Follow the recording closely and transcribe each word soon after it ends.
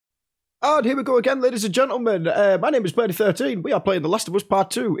And here we go again, ladies and gentlemen. My name is Bernie13. We are playing The Last of Us Part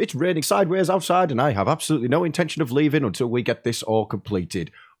 2. It's raining sideways outside, and I have absolutely no intention of leaving until we get this all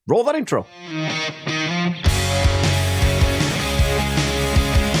completed. Roll that intro.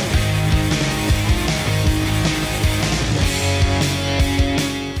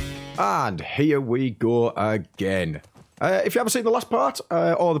 And here we go again. If you haven't seen the last part,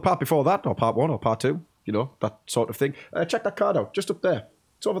 or the part before that, or part 1, or part 2, you know, that sort of thing, check that card out, just up there.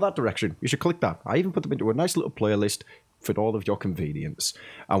 It's over that direction. You should click that. I even put them into a nice little playlist for all of your convenience.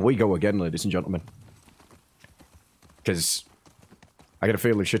 And we go again, ladies and gentlemen. Because I get a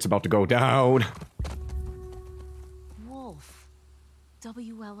feeling shit's about to go down. Wolf.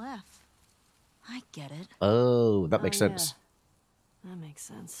 WLF. I get it. Oh, that makes sense. Yeah. That makes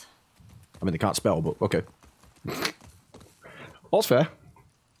sense. I mean, they can't spell, but okay. All's fair.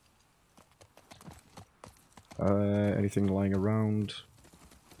 Anything lying around?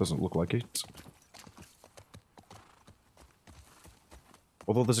 Doesn't look like it.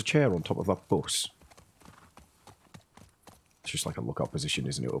 Although there's a chair on top of that bus. It's just like a lookout position,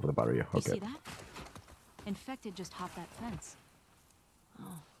 isn't it, over the barrier? Okay. You see that? Infected just hopped that fence.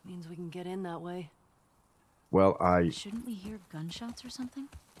 Oh, means we can get in that way. Well, Shouldn't we hear gunshots or something?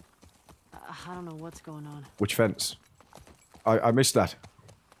 I don't know what's going on. Which fence? I missed that.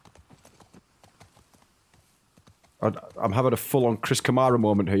 I'm having a full-on Chris Kamara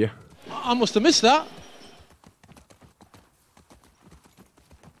moment here. I must have missed that.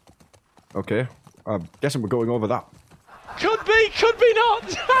 Okay. I'm guessing we're going over that. Could be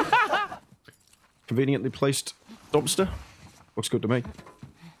not. Conveniently placed dumpster. Looks good to me.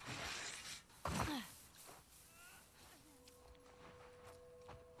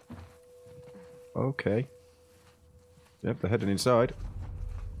 Okay. Yep, they're heading inside.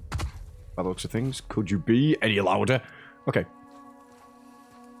 By the looks of things, could you be any louder? Okay.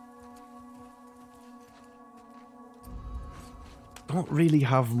 Don't really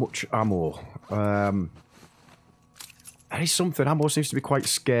have much ammo. That is something. Ammo seems to be quite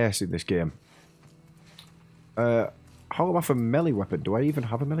scarce in this game. How about for melee weapon? Do I even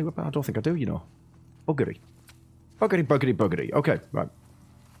have a melee weapon? I don't think I do, you know. Buggery. Buggery, buggery, buggery. Okay, right.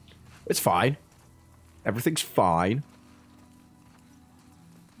 It's fine. Everything's fine.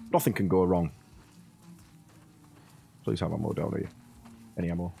 Nothing can go wrong. Please have ammo down here. Any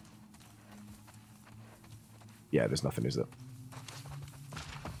ammo? Yeah, there's nothing, is there?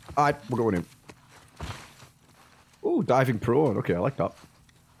 Alright, we're going in. Ooh, diving prone. Okay, I like that.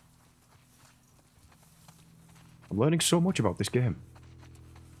 I'm learning so much about this game.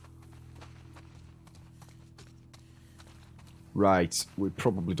 Right, we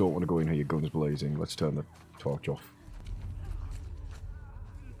probably don't want to go in here guns blazing. Let's turn the torch off.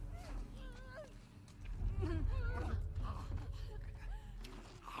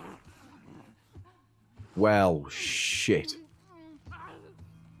 Well, shit.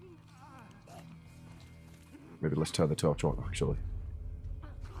 Maybe let's turn the torch on, actually.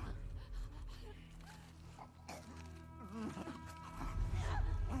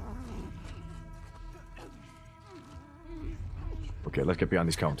 Okay, let's get behind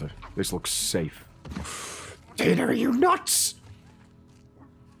this counter. This looks safe. Dina, are you nuts?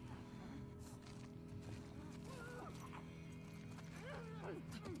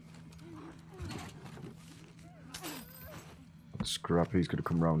 Scrap, he's gonna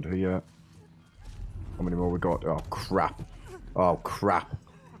come round here. How many more we got? Oh, crap. Oh, crap.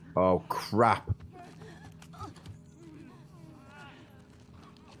 Oh, crap.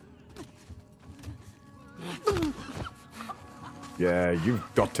 Yeah, you've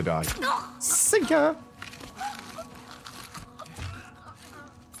got to die. See ya!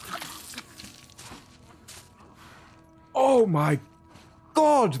 Oh my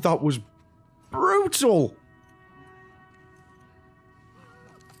god, that was brutal!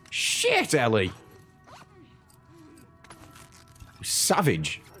 Shit, Ellie!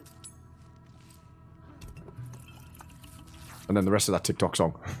 Savage. And then the rest of that TikTok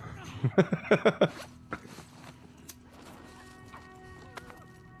song.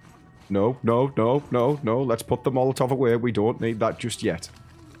 No, no, no, no, no. Let's put the Molotov away. We don't need that just yet.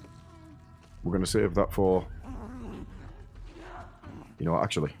 We're going to save that for... You know what,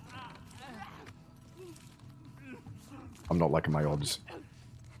 actually. I'm not liking my odds.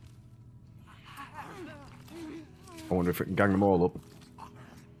 I wonder if we can gang them all up.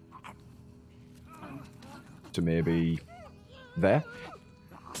 To maybe... there?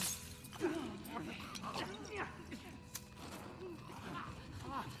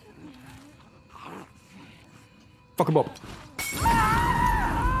 Fuck him up.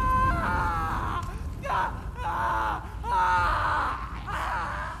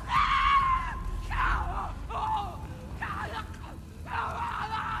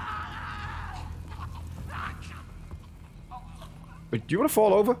 Do you want to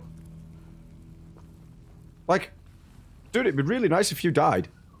fall over? Like, dude, it'd be really nice if you died.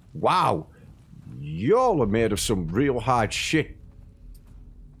 Wow. Y'all are made of some real hard shit.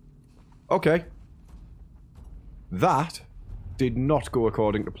 Okay. That did not go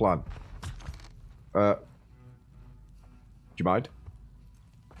according to plan. Do you mind?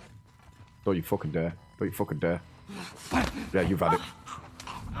 Don't you fucking dare. Don't you fucking dare. Yeah, you've had it.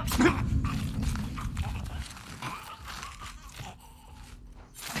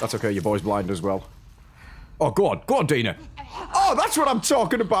 That's okay, your boy's blind as well. Oh, go on, Dina. Oh, that's what I'm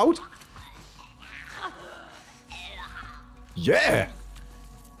talking about. Yeah.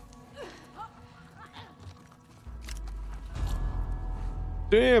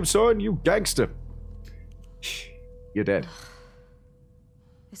 Damn, son, you gangster. You're dead.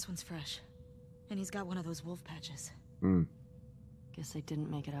 This one's fresh. And he's got one of those wolf patches. Hmm. Guess they didn't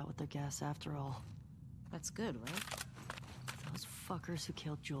make it out with their gas after all. That's good, right? Those fuckers who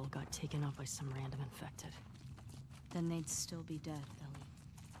killed Joel got taken out by some random infected. Then they'd still be dead, Ellie.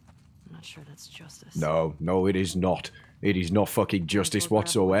 I'm not sure that's justice. No, it is not. It is not fucking justice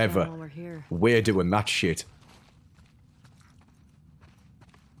whatsoever. We're doing that shit.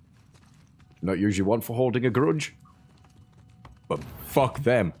 Not usually one for holding a grudge. But fuck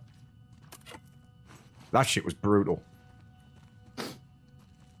them. That shit was brutal.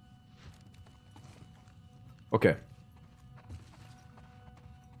 Okay.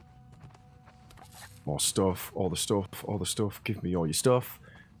 More stuff, all the stuff, all the stuff. Give me all your stuff.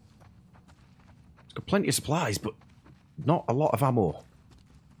 It's got plenty of supplies, but not a lot of ammo.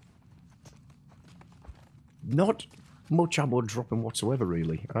 Not much ammo dropping whatsoever,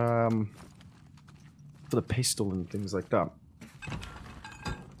 really. For the pistol and things like that.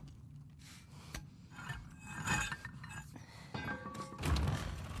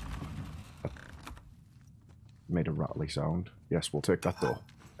 Made a rattly sound. Yes, we'll take that though.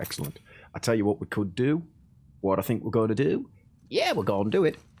 Excellent. I tell you what we could do. What I think we're going to do. Yeah, we're going to do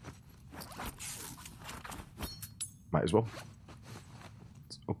it. Might as well.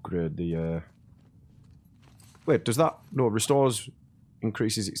 Let's upgrade the... Wait, does that... No, restores...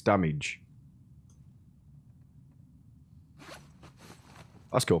 Increases its damage.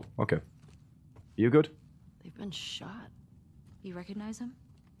 That's cool. Okay. You good? They've been shot. You recognize him?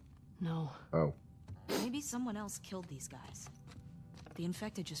 No. Oh. Maybe someone else killed these guys. The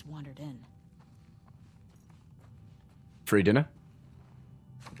infected just wandered in. Free dinner?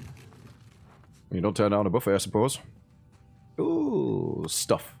 You don't turn down a buffet, I suppose. Ooh,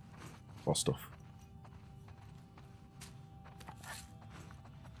 stuff. More stuff.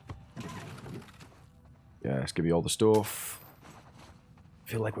 Yes, give me all the stuff.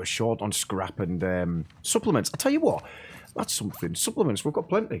 Feel like we're short on scrap and supplements. I tell you what, that's something. Supplements, we've got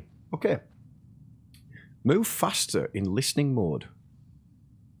plenty. Okay. Move faster in listening mode.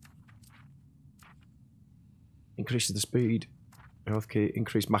 Increases the speed. Health kit.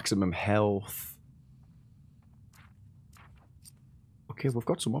 Increase maximum health. Okay, we've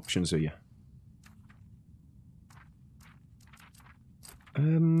got some options here.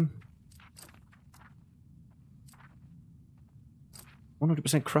 100%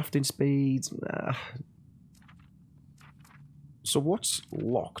 crafting speeds. Nah. So what's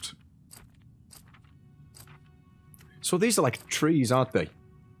locked? So these are like trees, aren't they?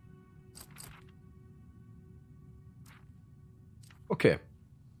 Okay.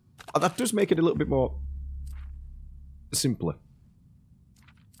 That does make it a little bit more simpler.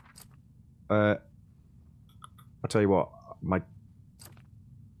 I'll tell you what,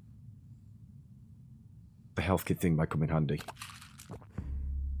 the health kit thing might come in handy.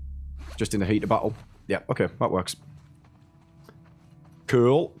 Just in the heat of battle. Yeah, okay, that works.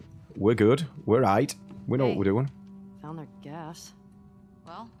 Cool. We're good. We're right. We know what we're doing. Found their gas.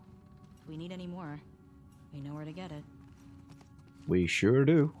 Well, if we need any more, we know where to get it. We sure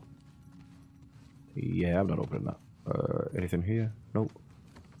do. Yeah, I'm not opening that. Anything here? Nope.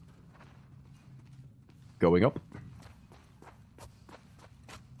 Going up.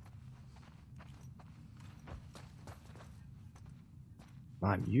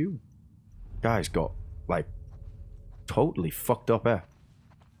 Man, you guys got, like, totally fucked up, eh? I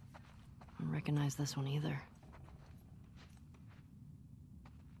don't recognize this one either.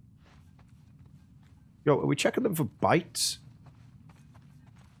 Yo, are we checking them for bites?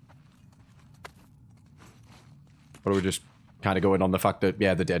 Or are we just kind of going on the fact that,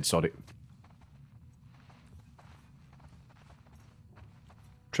 yeah, they're dead, sod it.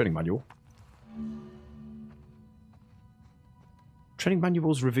 Training manual. Training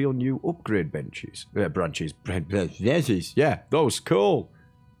manuals reveal new upgrade branches. Yeah, those, cool.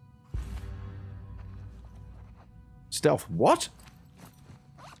 Stealth, what?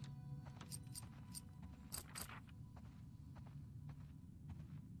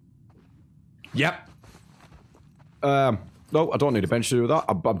 Yep. No, I don't need a bench to do that.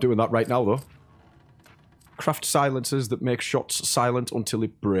 I'm doing that right now, though. Craft silencers that make shots silent until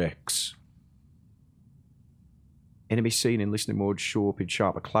it breaks. Enemy seen in listening mode show up in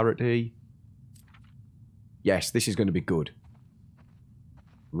sharper clarity. Yes, this is going to be good.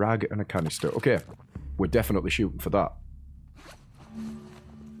 Rag and a canister. Okay, we're definitely shooting for that.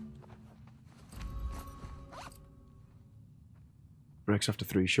 Breaks after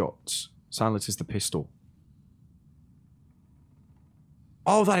 3 shots. Silences the pistol.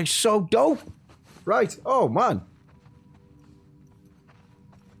 Oh, that is so dope! Right, oh man.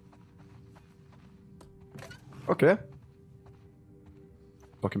 Okay.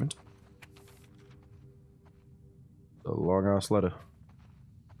 Document. A long ass letter.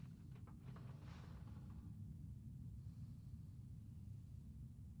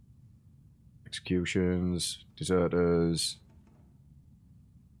 Executions, deserters.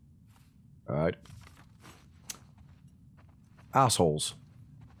 Alright. Assholes.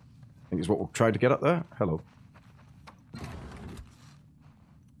 I think is what we're trying to get at there. Hello.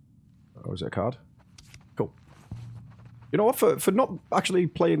 Oh, is it a card? Cool. You know what? For not actually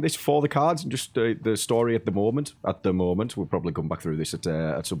playing this for the cards and just the story at the moment. We'll probably come back through this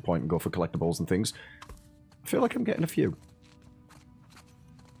at some point and go for collectibles and things. I feel like I'm getting a few.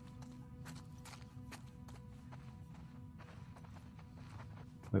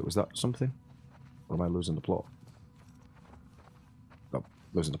 Wait, was that something? Or am I losing the plot? No,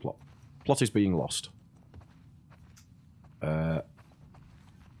 losing the plot. Plot is being lost.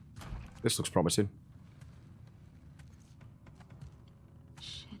 This looks promising.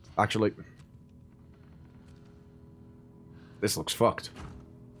 Shit. Actually, this looks fucked.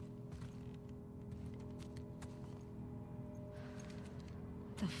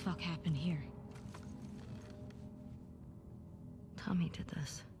 What the fuck happened here? Tommy did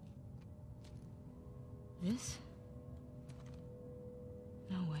this. This?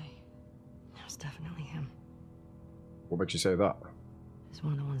 No way. That was definitely him. What makes you say that? He's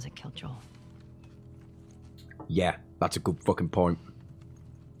one of the ones that killed Joel. Yeah, that's a good fucking point.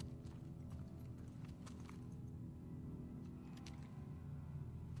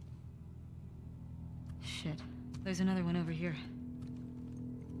 Shit. There's another one over here.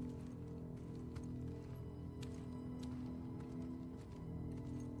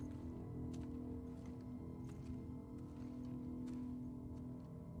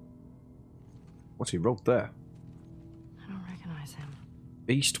 What's he wrote there? I don't recognize him.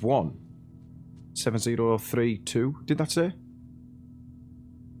 East 1. 7032. Did that say?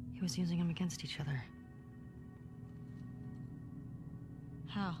 He was using them against each other.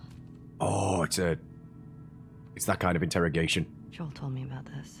 How? Oh, it's that kind of interrogation. Joel told me about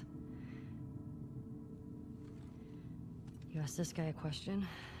this. You ask this guy a question,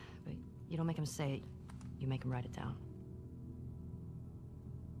 but you don't make him say it, you make him write it down.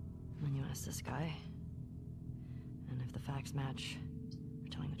 And then you ask this guy, and if the facts match,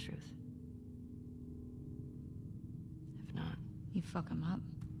 you're telling the truth. If not, you fuck him up.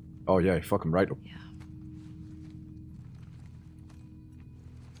 Oh yeah, you fuck him right up. Yeah.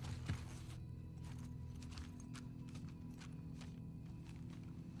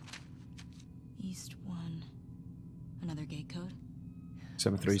 East 1. Another gate code?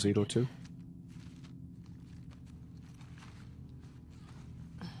 7302.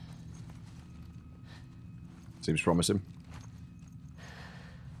 Seems promising.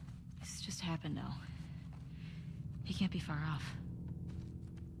 This just happened now. He can't be far off.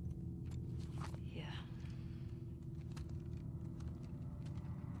 Yeah.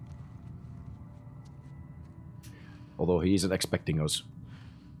 Although he isn't expecting us.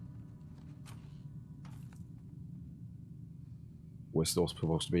 We're still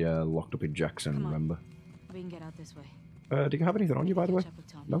supposed to be locked up in Jackson, remember? We can get out this way. Do you have anything on you, by the way?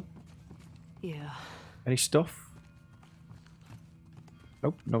 No? Yeah. Any stuff?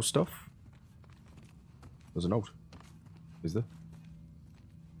 Nope, no stuff. There's a note. Is there?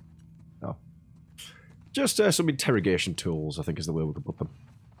 No. Just some interrogation tools, I think is the way we could put them.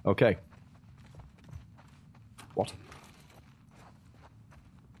 Okay. What?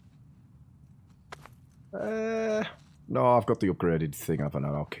 No, I've got the upgraded thing, haven't I?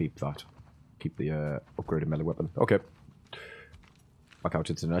 I'll keep that. Keep the upgraded melee weapon. Okay. Back out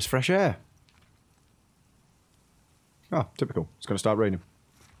into the nice fresh air. Ah, typical. It's going to start raining.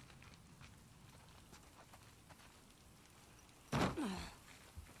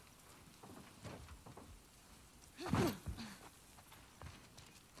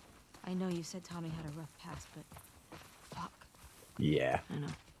 I know you said Tommy had a rough past, but fuck. Yeah. I know.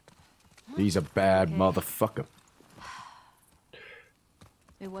 He's a bad motherfucker.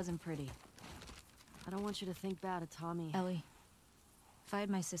 It wasn't pretty. I don't want you to think bad of Tommy. Ellie, if I had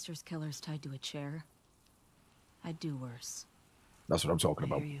my sister's killers tied to a chair, I'd do worse. That's what I'm talking I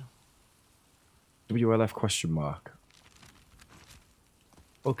about. hear you. WLF question mark.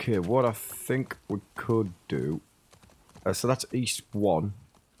 Okay, what I think we could do... so that's East 1.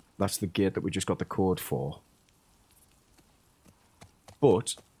 That's the gate that we just got the code for.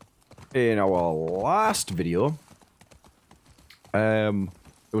 But, in our last video, there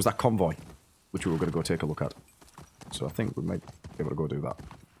was that convoy, which we were going to go take a look at. So I think we might be able to go do that.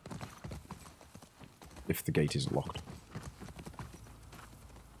 If the gate isn't locked.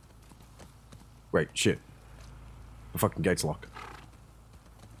 Wait, shit. The fucking gate's locked.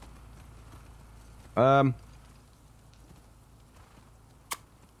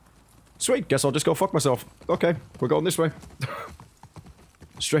 Sweet, guess I'll just go fuck myself. Okay, we're going this way.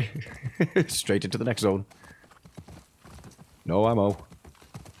 Straight straight into the next zone. No ammo.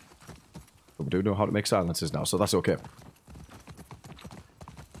 But we do know how to make silencers now, so that's okay.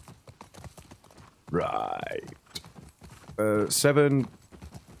 Right.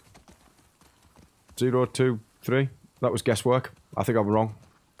 7023. That was guesswork. I think I'm wrong.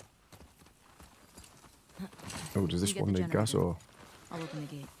 Oh, does this one need gas or? I'll open the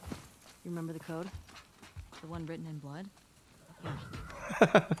gate. You remember the code? The one written in blood?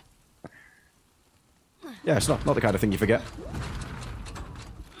 Yeah, it's not the kind of thing you forget.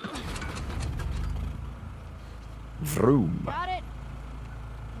 Vroom. Got it.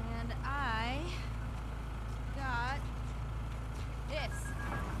 And I got this.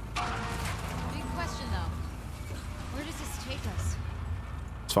 Big question though. Where does this take us?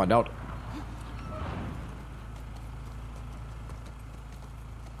 Let's find out.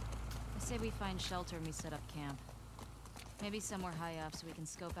 I say we find shelter and we set up camp. Maybe somewhere high up so we can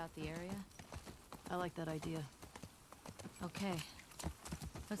scope out the area. I like that idea. Okay.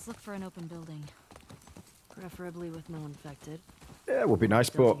 Let's look for an open building. Preferably with no infected. Yeah, it would be nice,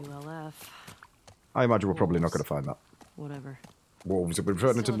 but WLF. I imagine we're probably not going to find that. Whatever. Wolves. We're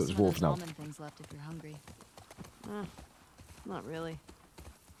turning into Still have those some of wolves those now. almond things left if you're hungry. Not really.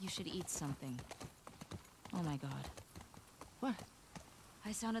 You should eat something. Oh my god. What?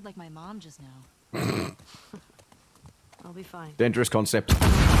 I sounded like my mom just now. I'll be fine. Dangerous concept.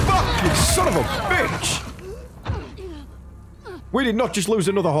 Fuck, you son of a bitch! We did not just lose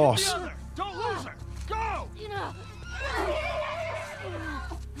another horse. Don't lose her! Go!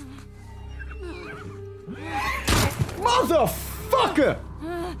 Motherfucker!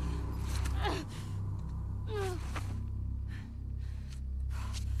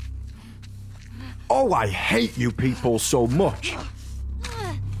 Oh, I hate you people so much.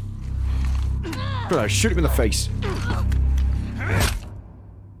 Gonna shoot him in the face.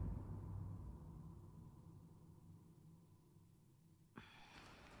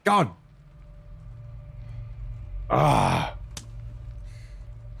 God. Ah.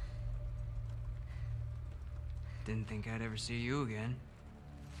 Didn't think I'd ever see you again.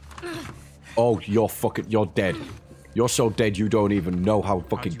 Oh, you're dead. You're so dead you don't even know how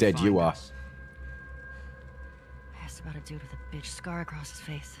fucking dead you are. I asked about a dude with a bitch scar across his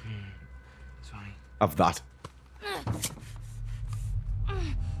face. It's funny. Of that.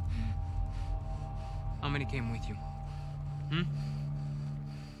 How many came with you? Hmm?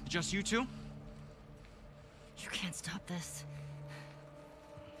 Just you two? You can't stop this.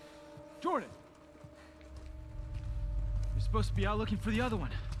 Jordan! You're supposed to be out looking for the other one.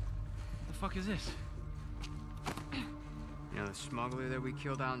 What the fuck is this? You know the smuggler that we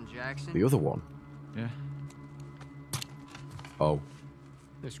killed out in Jackson? The other one. Yeah? Oh.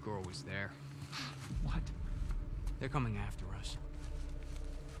 This girl was there. What? They're coming after us.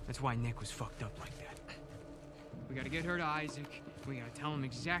 That's why Nick was fucked up like that. We gotta get her to Isaac. We gotta tell him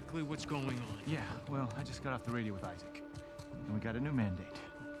exactly what's going on. Yeah, well, I just got off the radio with Isaac. And we got a new mandate.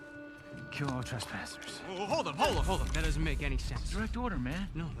 Kill all trespassers. Oh, hold up. That doesn't make any sense. Direct order, man.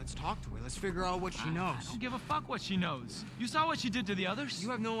 No, let's talk to her. Let's figure out what she I knows. don't give a fuck what she knows. You saw what she did to the others? You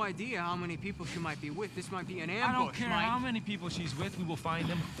have no idea how many people she might be with. This might be an ambush, I don't care Mike. how many people she's with. We will find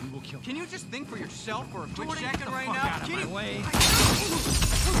them. We will kill them. Can you just think for yourself for a quick Jordan, get second the right fuck now? out of Can my you- way.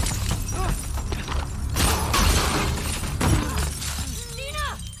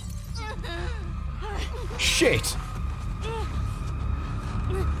 Shit!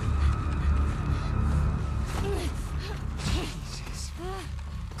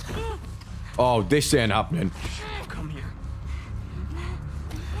 Oh, this ain't happening. Come here.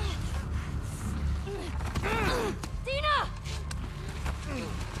 Dina!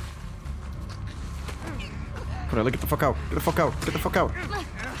 Come on, get the fuck out. Get the fuck out. Get the fuck out.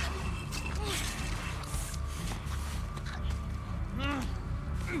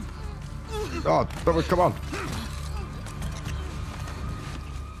 Oh, come on.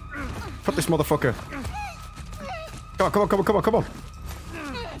 Put this motherfucker. Come on.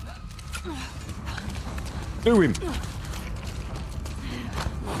 Do him.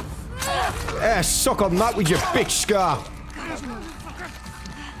 Eh, suck on that with your bitch scar.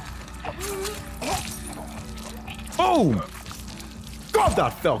 Boom! God,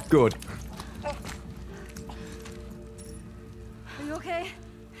 that felt good. Are you okay?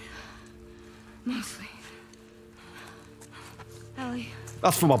 Mostly. Ellie.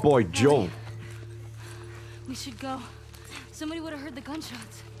 That's for my boy Joel. We should go. Somebody would have heard the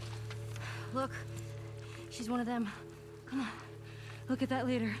gunshots. Look, she's one of them. Come on, look at that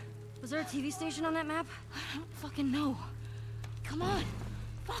later. Was there a TV station on that map? I don't fucking know. Come on.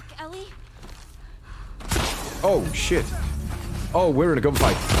 Fuck, Ellie. Oh, shit. Oh, we're in a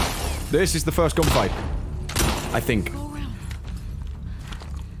gunfight. This is the first gunfight. I think. Go around.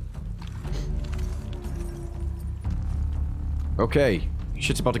 Okay.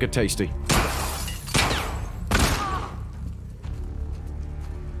 Shit's about to get tasty.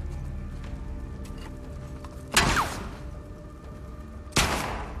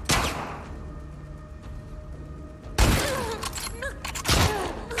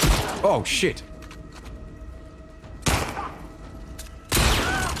 Oh, shit.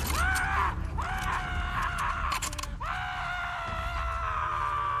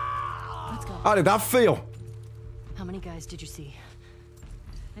 Let's go. How did that feel? How many guys did you see?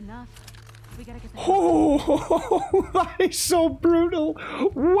 Enough. We gotta get the Oh, that is so brutal.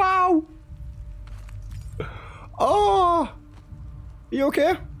 Wow. Oh. You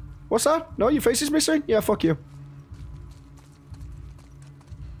okay? What's that? No, your face is missing? Yeah, fuck you.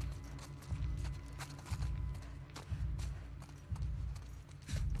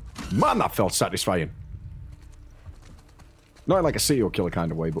 Man, that felt satisfying. Not in like a serial killer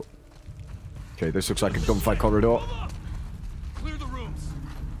kind of way, but... Okay, this looks like a gunfight corridor. Clear the rooms.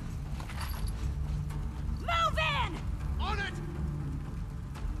 Move in! On it!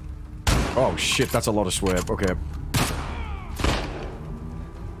 Oh shit, that's a lot of swear. Okay.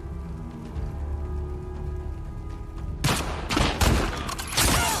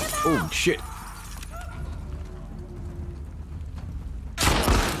 Oh shit.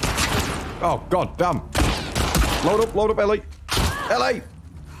 Oh god damn. Load up, Ellie. Ellie!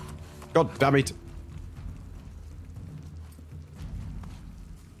 God damn it.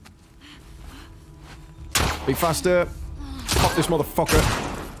 Be faster. Pop this motherfucker.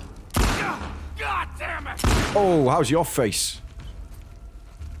 God damn it! Oh, how's your face?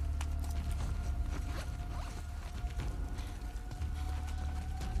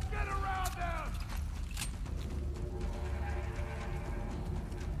 Get around them!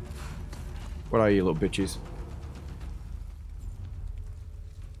 Where are you, little bitches?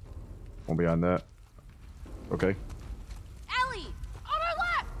 One behind there. Okay. Ellie! On our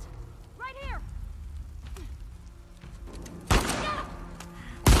left! Right here!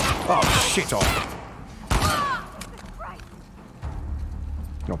 Oh, shit off. Right.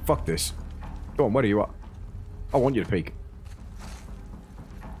 No, fuck this. Go on, where are you at? I want you to peek.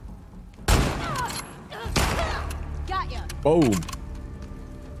 Got ya! Boom.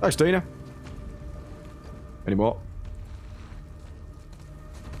 Thanks, Dina. Any more?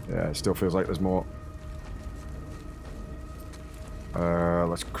 Yeah, it still feels like there's more.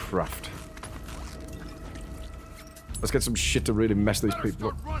 Let's craft. Let's get some shit to really mess these people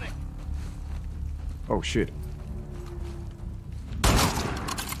up. Start running. Oh, shit.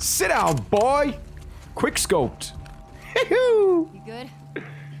 Sit down, boy! Quick scoped. You good?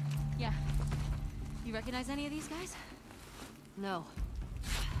 Yeah. You recognize any of these guys? No.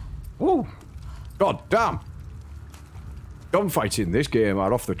 Woo! God damn! Gunfights in this game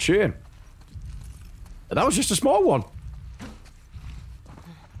are off the chain. And that was just a small one.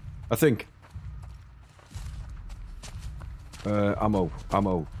 I think. Ammo.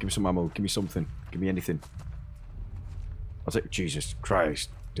 Give me some ammo. Give me something. Give me anything. I'll take... Jesus Christ.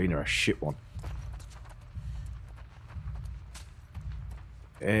 Dina, a shit one.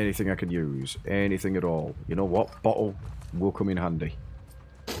 Anything I can use. Anything at all. You know what? Bottle will come in handy.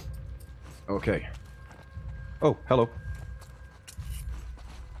 Okay. Oh, hello.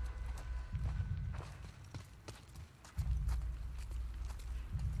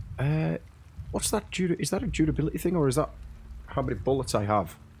 What's that? Is that a durability thing, or is that how many bullets I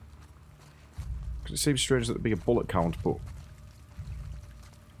have? Because it seems strange that there'd be a bullet count, but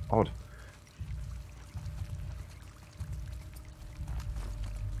odd.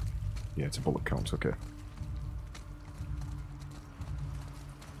 Yeah, it's a bullet count. Okay.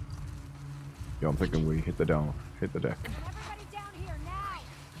 Yeah, I'm thinking we hit the deck. Everybody down here now!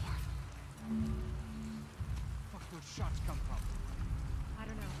 shots come from? I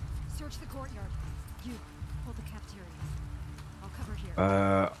don't know. Search the courtyard. You, hold the cafeteria. I'll cover here.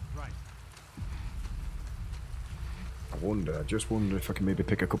 Right. I just wonder if I can maybe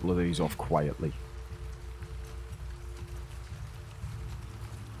pick a couple of these off quietly.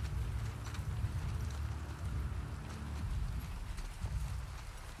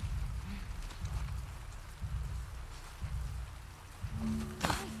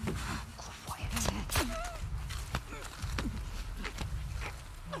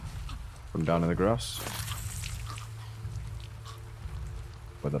 From down in the grass.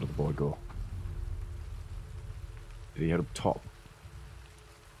 Where'd that other boy go? Did he head up top?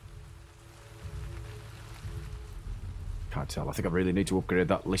 Can't tell. I think I really need to upgrade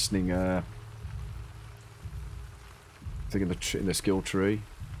that listening thing in the skill tree.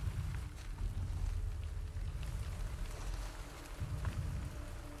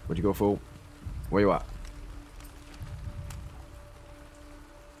 Where'd you go, fool? Where you at?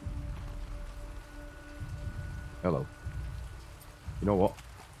 Hello. You know what?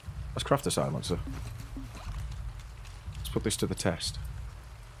 Let's craft a silencer. Let's put this to the test.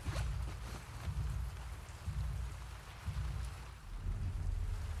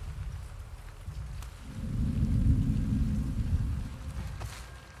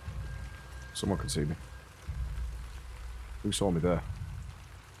 Someone can see me. Who saw me there?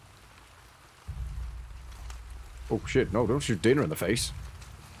 Oh shit, no, don't shoot Dina in the face.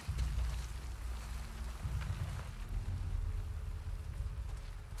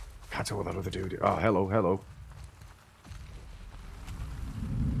 Can't tell what that other dude. Oh, hello, hello.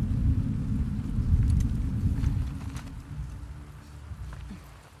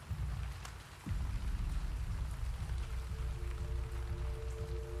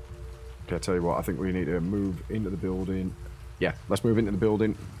 Okay, I tell you what, I think we need to move into the building. Yeah, let's move into the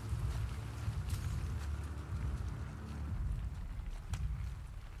building.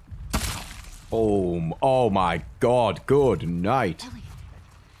 Oh my god, good night. Ellie,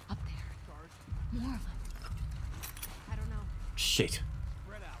 up there. More of them. I don't know. Shit.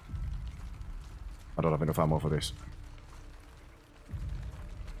 I don't have enough ammo for this.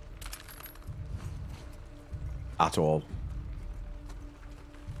 At all.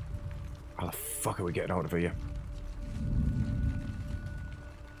 How the fuck are we getting out of here?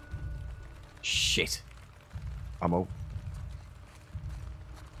 Shit. Ammo.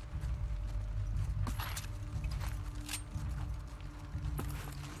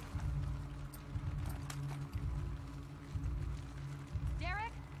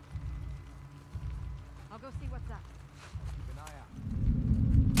 Derek? I'll go see what's up. Keep an eye out.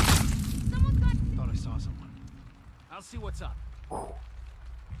 Someone's got... Thought I saw someone. I'll see what's up.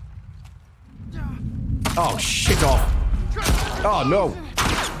 Oh, shit off. Oh, no.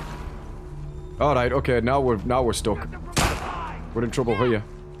 Alright, okay, now we're stuck. We're in trouble here.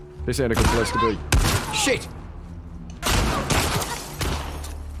 This ain't a good place to be. Shit!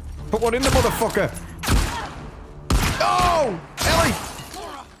 Put one in the motherfucker! Oh! Ellie!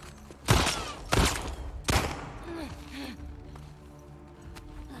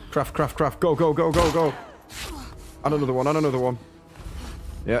 Craft. Go, go, go, go, go. And another one, and another one.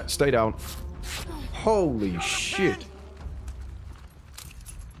 Yeah, stay down. Holy shit.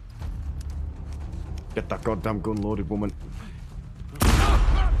 Get that goddamn gun loaded, woman.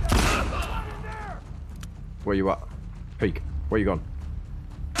 Where you at? Peek. Where you gone?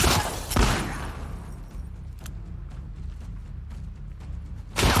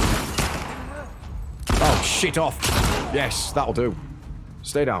 Oh, shit off. Yes, that'll do.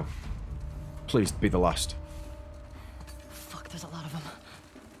 Stay down. Please be the last. Fuck, there's a lot of them.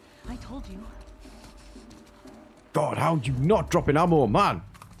 I told you. God, how'd you not drop in ammo, man?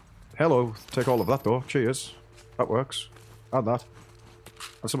 Hello. Take all of that, though. Cheers. That works. And that.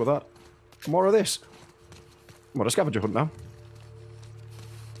 And some of that. More of this. I'm on a scavenger hunt now.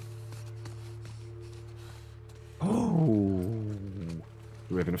 Oh.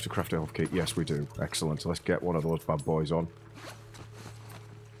 Do we have enough to craft a health kit? Yes, we do. Excellent. So let's get one of those bad boys on.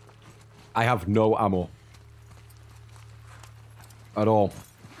 I have no ammo. At all.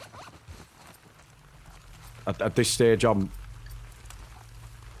 At this stage, I'm...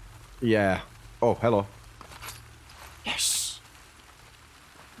 Yeah. Oh, hello. Yes.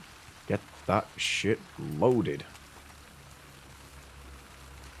 Get that shit loaded.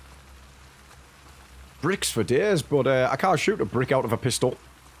 Bricks for days, but I can't shoot a brick out of a pistol.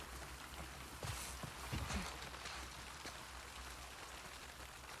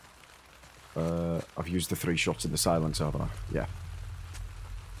 I've used the 3 shots in the silence, haven't I? Yeah.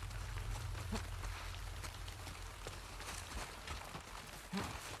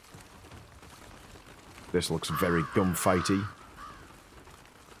 This looks very gunfighty.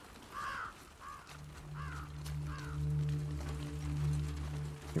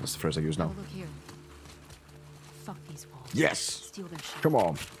 I think that's the phrase I use now. Oh, look here. Fuck these wolves. Yes! Steal their shit. Come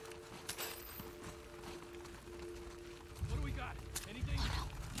on. What do we got? Anything?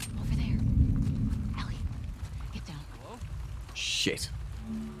 Over there. Ellie, get down. Hello? Shit.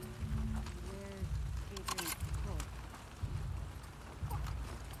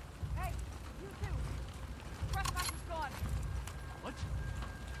 Hey, you two! Trespasser's gone. What?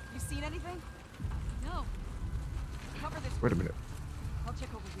 You seen anything? No. Cover this. Wait a minute. I'll check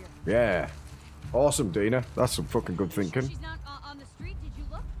over here. Yeah. Awesome, Dina. That's some fucking good thinking. She's not on the street. Did you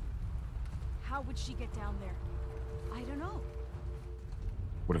look? How would she get down there? I don't know.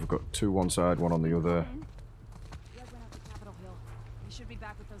 What have we got? Two one side, one on the other. Red went out to Capitol Hill. We should be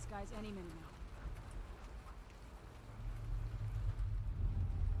back with those guys any minute now.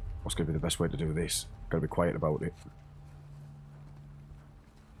 What's going to be the best way to do this? Gotta be quiet about it.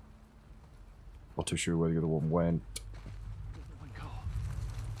 Not too sure where the other one went. Everyone go.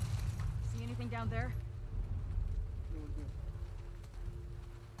 See anything down there?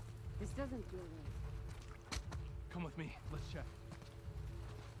 This doesn't feel right. Come with me. Let's check.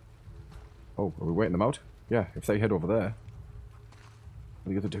 Oh, are we waiting them out? Yeah, if they head over there.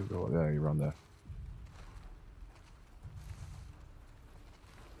 Where the other two go? There, you're on there.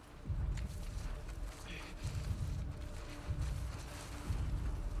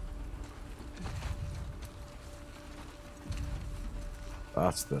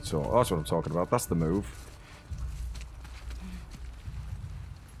 That's what I'm talking about. That's the move.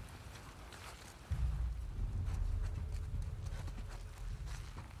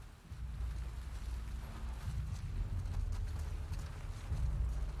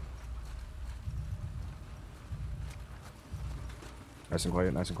 Nice and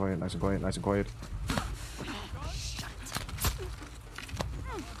quiet, nice and quiet, nice and quiet, nice and quiet.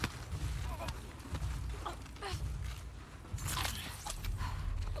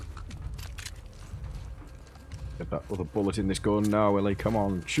 Get that other bullet in this gun now, Ellie. Come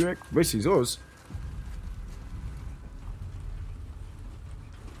on, chick. This is us.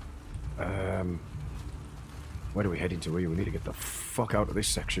 Where are we heading to here? We need to get the fuck out of this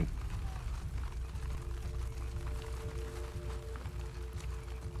section.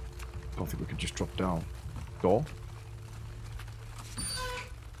 Don't think we could just drop down. Door?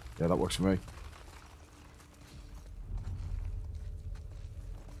 Yeah, that works for me.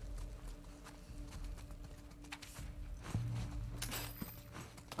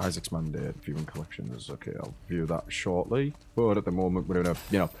 Isaac's mandate, viewing collections. Okay, I'll view that shortly. But at the moment, we're in a,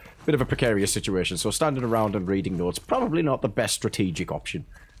 you know, bit of a precarious situation. So standing around and reading notes, probably not the best strategic option.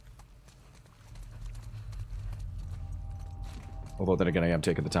 Although then again, I am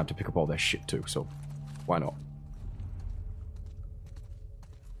taking the time to pick up all their shit too, so why not?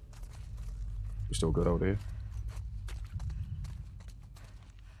 We're still good out here.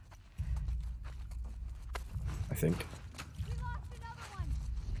 I think. We lost another one!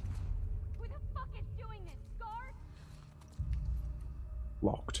 Who the fuck is doing this? Guard?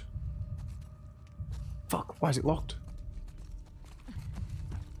 Locked. Fuck, why is it locked?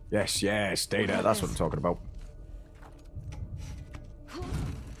 Yes, yes, Data, that's what I'm talking about.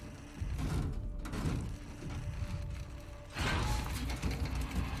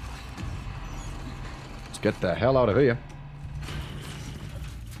 Let's get the hell out of here.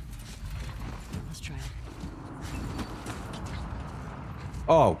 Let's try it.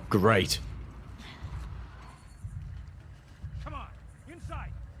 Oh, great. Come on.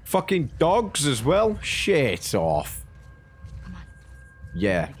 Inside. Fucking dogs as well? Shit off. Come on.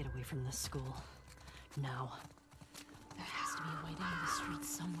 Yeah. Gotta get away from this school. Now. There has to be a way down the street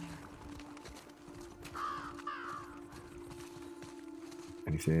somewhere.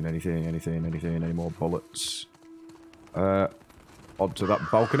 Anything, any more bullets? Onto that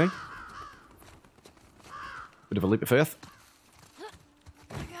balcony. Bit of a leap of faith.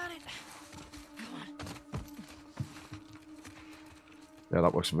 I got it. Come on. Yeah,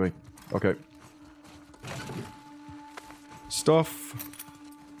 that works for me. Okay. Stuff.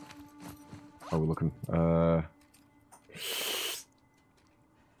 How are we looking?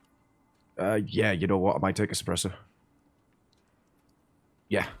 Yeah, you know what? I might take a suppressor.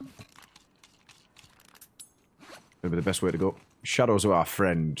 Yeah. Maybe the best way to go. Shadows are our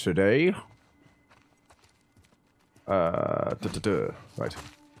friend today. Right.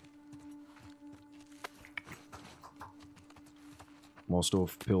 More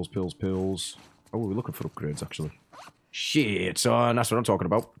stuff. Pills, pills, pills. Oh, we're looking for upgrades, actually. Shit, son. That's what I'm talking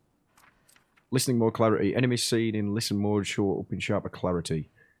about. Listening more clarity. Enemies seen in listen mode show up in sharper clarity.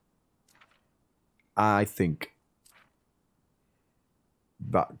 I think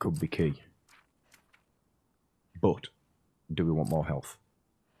that could be key. But do we want more health?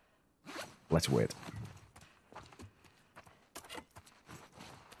 Let's wait.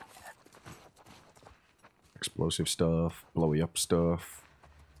 Explosive stuff, blowy up stuff,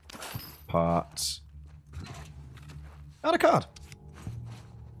 parts, and a card.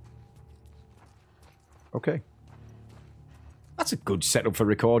 Okay. That's a good setup for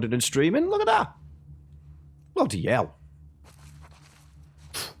recording and streaming. Look at that. Bloody hell.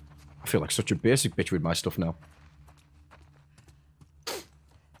 I feel like such a basic bitch with my stuff now.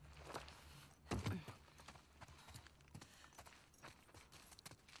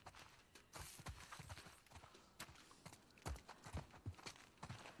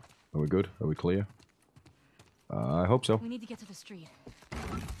 Are we good? Are we clear? I hope so. We need to get to the street.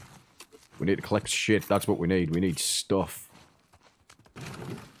 We need to collect shit. That's what we need. We need stuff.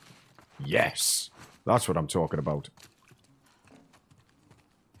 Yes! That's what I'm talking about.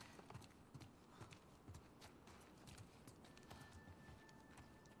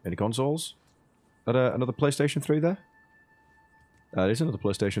 Any consoles? Another PlayStation 3 there? It is another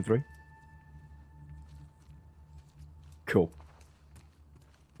PlayStation 3. Cool.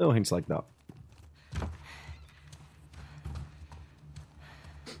 No hints like that.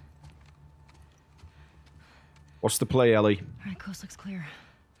 What's the play, Ellie? Alright, coast looks clear.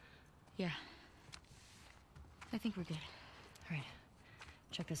 Yeah. I think we're good. Alright,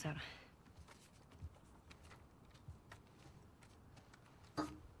 check this out.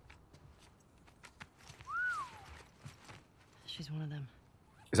 She's one of them.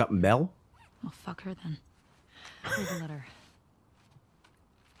 Is that Mel? Well, fuck her then. Read the letter.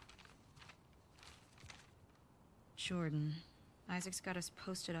 Jordan. Isaac's got us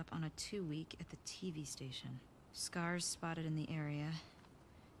posted up on a 2-week at the TV station. Scars spotted in the area.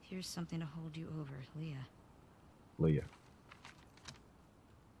 Here's something to hold you over, Leah. Leah.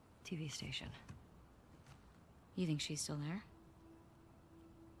 TV station. You think she's still there?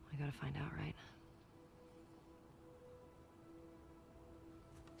 I gotta find out, right?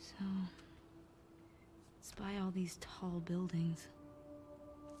 So... spy all these tall buildings.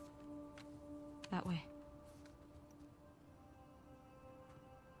 That way.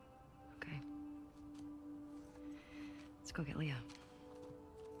 Okay. Let's go get Leah.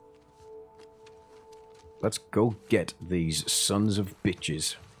 Let's go get these sons of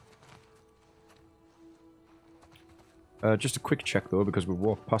bitches. Just a quick check though, because we've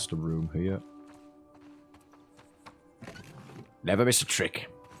walked past a room here. Never miss a trick.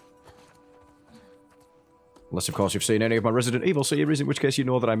 Unless, of course, you've seen any of my Resident Evil series, in which case you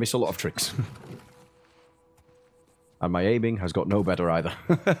know that I miss a lot of tricks. And my aiming has got no better either.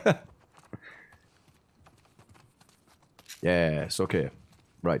 Yes, okay.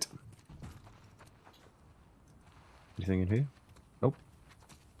 Right. Anything in here? Nope.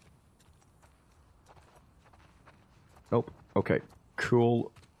 Nope. Okay.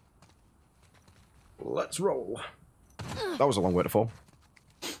 Cool. Let's roll. That was a long way to fall.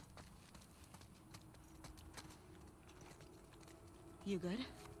 You good?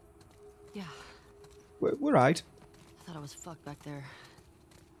 Yeah. We're right. I thought I was fucked back there.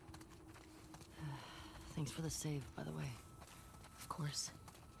 Thanks for the save, by the way. Of course.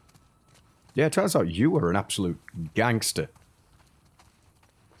 Yeah, it turns out you were an absolute gangster.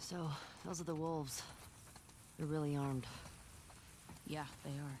 So, those are the wolves. They're really armed. Yeah, they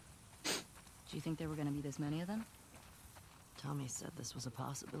are. Do you think there were gonna be this many of them? Tommy said this was a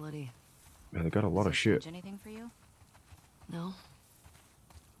possibility. Yeah, they got a lot Does of it shit. change anything for you? No?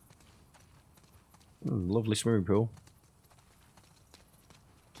 Lovely swimming pool.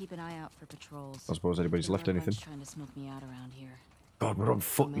 Keep an eye out for patrols. I suppose anybody's There left are a bunch anything. trying to smoke me out around here. God, we're on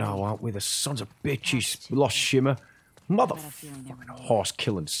foot now, aren't we? The sons of bitches. Has to Lost be. Shimmer. I got a feeling they were Motherfucking related.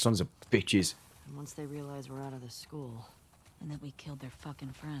 horse-killing sons of bitches. And once they realize we're out of the school, And that we killed their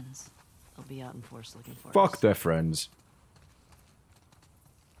fucking friends. they'll be out in force looking for us. Fuck their friends.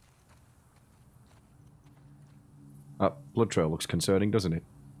 That blood trail looks concerning, doesn't it?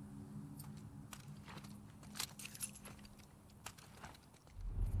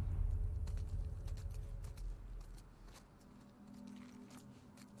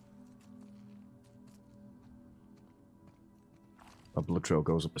 That blood trail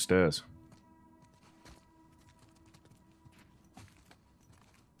goes up the stairs.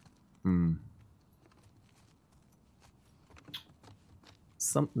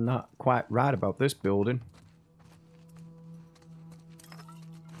 Something not quite right about this building.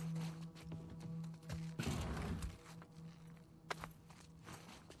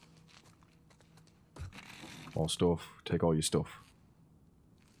 All stuff. Take all your stuff.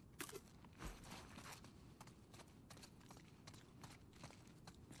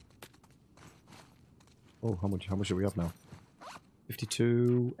 Oh, how much do we have now?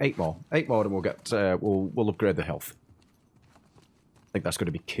 52. 8 more. 8 more and we'll get, we'll upgrade the health. I think that's going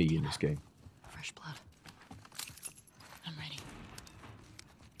to be key in this game. Fresh blood. I'm ready.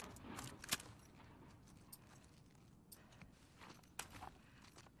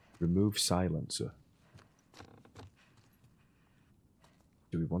 Remove silencer.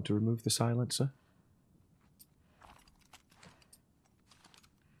 Do we want to remove the silencer?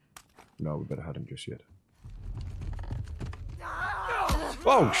 No, we better have him just yet.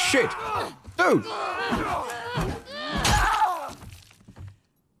 Oh, shit! Dude!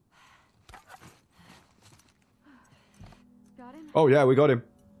 Got him? Oh, yeah, we got him.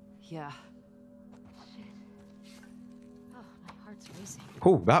 Yeah. Shit. Oh, my heart's racing.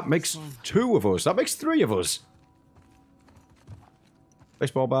 Oh, that makes 2 of us. That makes 3 of us.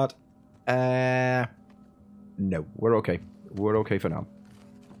 Baseball bat. No, we're okay. We're okay for now.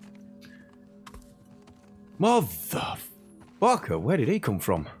 Motherfucker, where did he come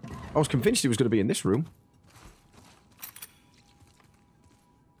from? I was convinced he was going to be in this room.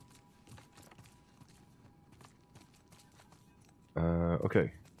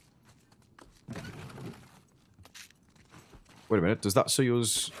 Okay. Wait a minute, does that see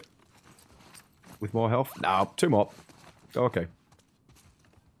us with more health? No, 2 more. Okay.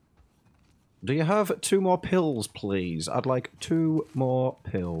 Do you have 2 more pills, please? I'd like 2 more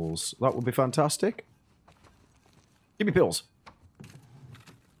pills. That would be fantastic. Give me pills.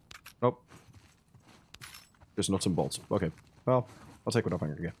 Nope. Just nuts and bolts. Okay. Well, I'll take what I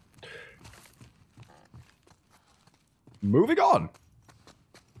can get. Moving on!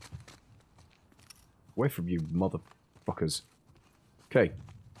 Away from you, motherfuckers. Okay.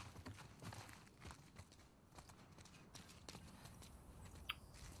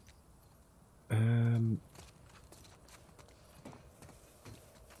 I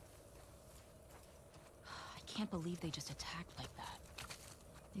can't believe they just attacked like that.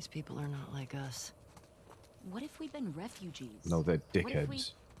 These people are not like us. What if we'd been refugees? No, they're What if we,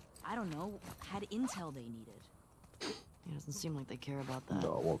 dickheads. I don't know, had intel they needed? It doesn't seem like they care about that.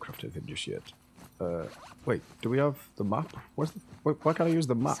 No, I won't craft anything just yet. Wait, do we have the map? Where's the... Why can't I use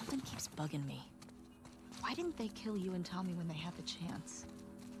the map? Something keeps bugging me. Why didn't they kill you and Tommy when they had the chance?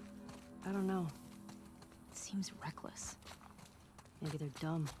 I don't know. It seems reckless. Maybe they're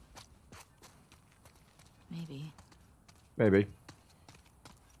dumb. Maybe. Maybe.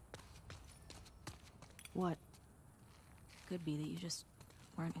 What? Could be that you just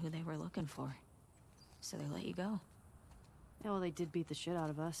weren't who they were looking for. So they let you go. Yeah, well, they did beat the shit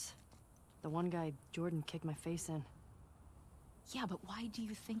out of us. The one guy, Jordan, kicked my face in. Yeah, but why do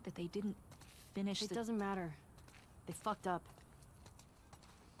you think that they didn't finish It the... doesn't matter. They fucked up.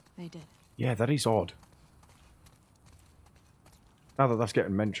 They did. Yeah, that is odd. Now that that's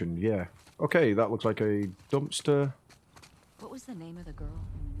getting mentioned, yeah. Okay, that looks like a dumpster. What was the name of the girl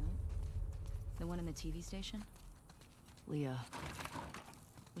in the note? The one in the TV station? Leah.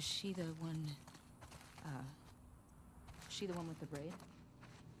 Was she the one... she the one with the braid?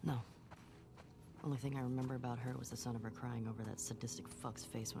 No. Only thing I remember about her was the sound of her crying over that sadistic fuck's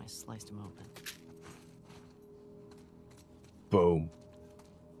face when I sliced him open. Boom.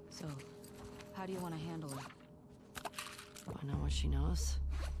 So, how do you want to handle it? Find out what she knows.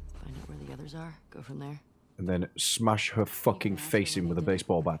 Find out where the others are. Go from there. And then smash her fucking face in with a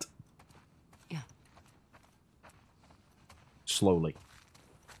baseball bat. Yeah. Slowly.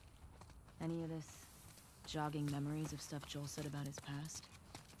 Any of this jogging memories of stuff Joel said about his past?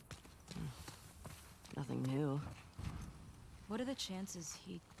 Nothing new. What are the chances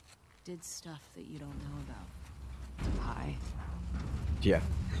he did stuff that you don't know about? High. Yeah.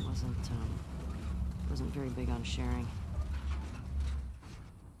 Wasn't very big on sharing.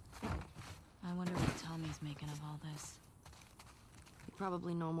 I wonder what Tommy's making of all this. You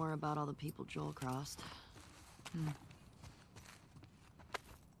probably know more about all the people Joel crossed.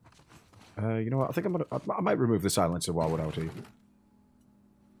 You know what? I think I'm gonna... I might remove the silencer while we're out here.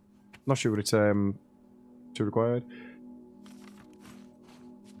 Not sure what it's too required.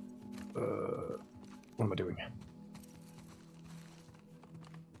 What am I doing?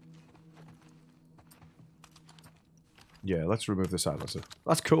 Yeah, let's remove the silencer.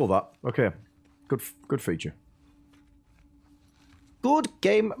 That's cool, that. Okay. Good feature. Good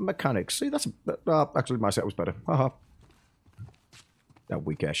game mechanics. See, that's... actually, my set was better. Haha. That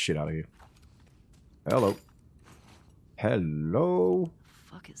weak-ass shit out of here. Hello. Hello.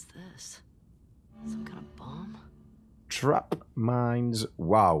 Fuck is this? Some kind of bomb? Trap mines.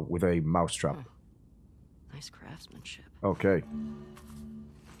 Wow, with a mousetrap. Nice craftsmanship. Okay.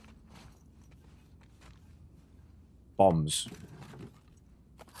 Bombs.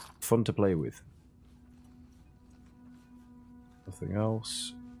 Fun to play with. Nothing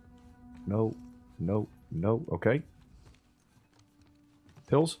else. No. No. No. Okay.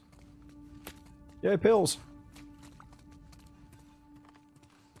 Pills? Yeah, pills!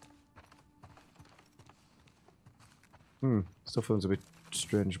 Still feels a bit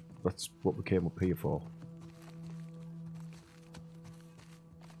strange. That's what we came up here for.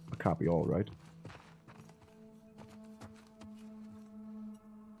 That can't be all right.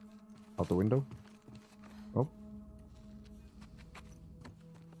 Out the window? Oh.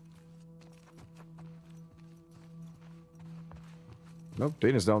 Nope,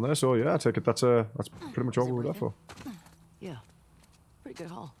 Dina's down there, so yeah, I take it that's pretty much all we were there for. Yeah. Pretty good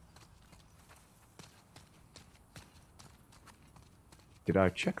haul. Did I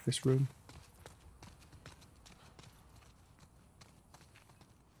check this room?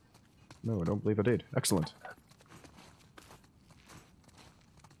 No, I don't believe I did. Excellent.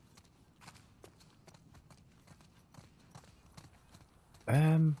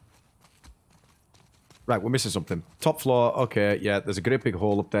 Right, we're missing something. Top floor, okay, yeah, there's a great big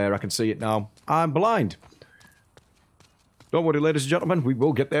hole up there, I can see it now. I'm blind. Don't worry, ladies and gentlemen, we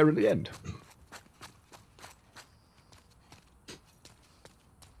will get there in the end.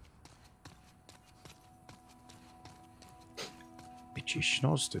 Bitchy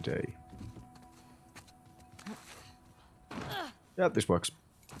schnoz today. Yeah, this works.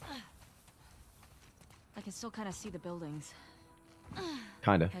 I can still kind of see the buildings.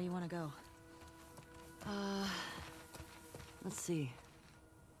 Kinda. How you want to go? Let's see.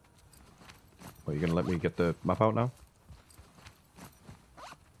 Are you gonna let me get the map out now?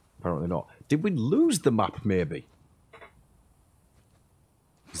 Apparently not. Did we lose the map, maybe?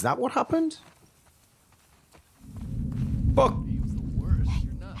 Is that what happened? Fuck! He was the worst.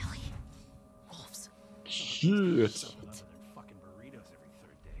 You're nuts. Wolves. Shit. Fucking burritos every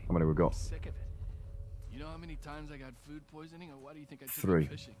third day. How many we got? Sick of it. You know how many times I got food poisoning, or why do you think I took 3. up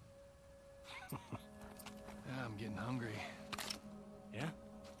fishing? I'm getting hungry. Yeah?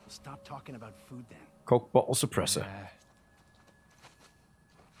 Well, stop talking about food then. Coke bottle suppressor.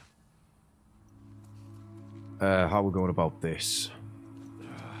 How are we going about this? Where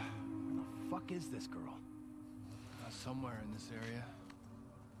the fuck is this girl? Somewhere in this area.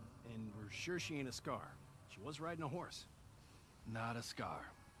 And we're sure she ain't a Scar. She was riding a horse. Not a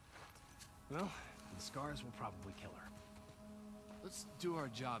Scar. Well, the Scars will probably kill her. Let's do our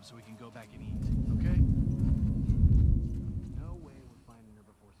job so we can go back and eat, okay? No way we're finding her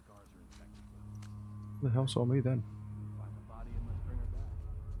before Scars are infected. Who the hell saw me then? Find the body and let's bring her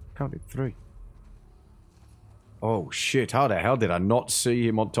back. Counted 3. Oh shit, how the hell did I not see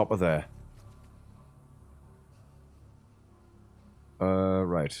him on top of there?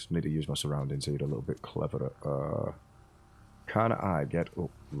 Right, need to use my surroundings here a little bit cleverer. Can I get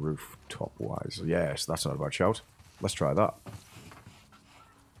up rooftop-wise? Yes, that's not a bad shout. Let's try that.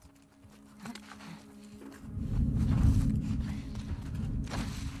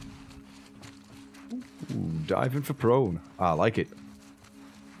 Ooh, diving for prone. I like it.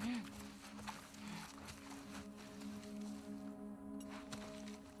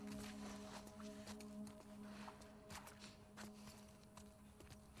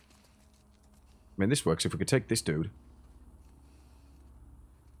 I mean, this works if we could take this dude.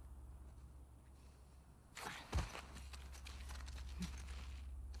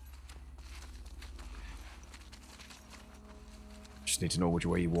 Just need to know which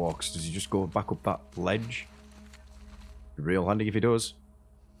way he walks. Does he just go back up that ledge? Be real handy if he does.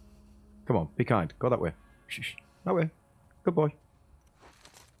 Come on, be kind. Go that way. Shh, that way. Good boy.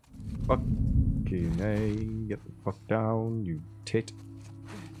 Fucking A. Get the fuck down, you tit.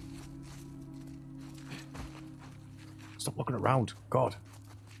 Stop looking around. God.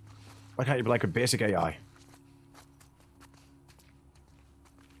 Why can't you be like a basic AI?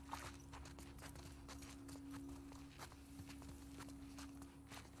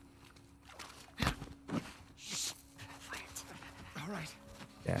 Alright.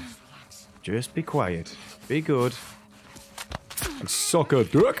 Yeah. Just be quiet. Be good. And suck a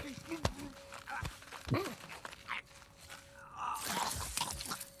dick.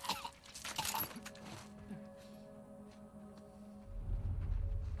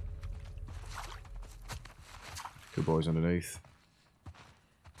 Two boys underneath.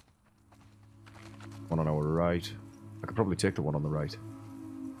 One on our right. I could probably take the one on the right.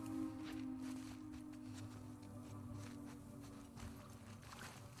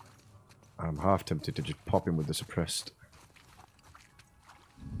 I'm half tempted to just pop him with the suppressed.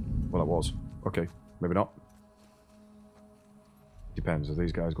 Well, I was. Okay, maybe not. Depends. Are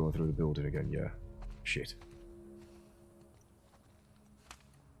these guys going through the building again? Yeah. Shit.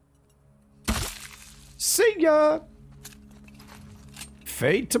 See ya!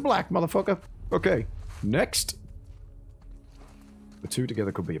 Fade to black, motherfucker. Okay, next. The two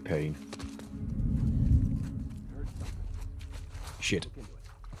together could be a pain. Shit.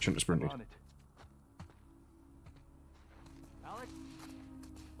 Shouldn't have sprinted. Alex?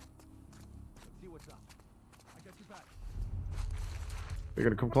 Let's see what's up. I got you back. You're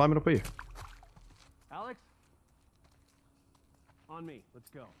gonna come climbing up here? Alex? On me.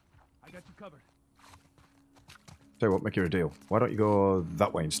 Let's go. I got you covered. Tell you what, make you a deal. Why don't you go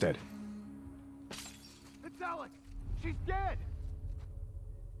that way instead? It's Alex! She's dead!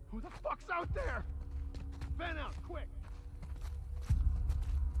 Who the fuck's out there? Fan out, quick!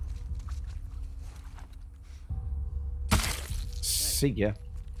 See ya.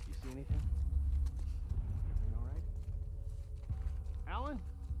 You see anything? Everything alright? Alan?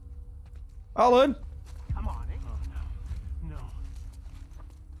 Alan! Come on, eh? Oh, no. No.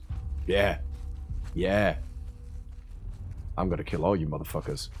 Yeah. Yeah. I'm gonna kill all you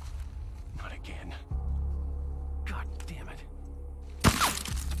motherfuckers. Not again. God damn it.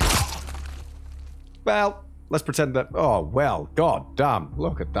 Well, let's pretend that... Oh, well, god damn.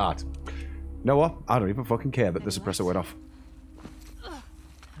 Look at that. You know what? I don't even fucking care that the suppressor went off. I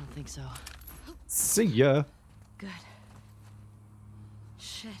don't think so. See ya. Good.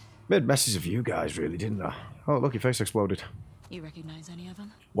 Shit. Made messes of you guys, really, didn't I? Oh, look, your face exploded. You recognize any of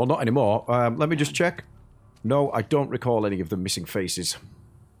them? Well, not anymore. Let me just check. No, I don't recall any of the missing faces.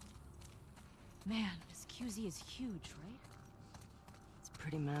 Man, this QZ is huge, right? It's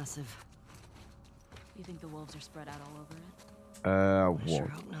pretty massive. You think the wolves are spread out all over it? I Won't sure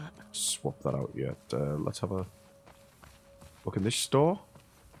hope not. swap that out yet. Let's have a look in this store.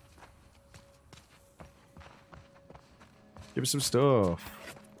 Give us some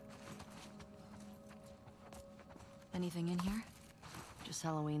stuff. Anything in here? Just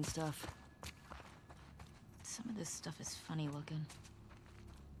Halloween stuff. Some of this stuff is funny looking.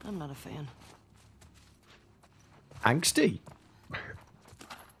 I'm not a fan. Angsty.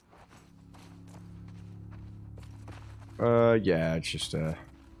 Yeah, it's just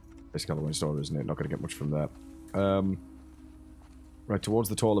basic Halloween store, isn't it? Not gonna get much from that. Right, towards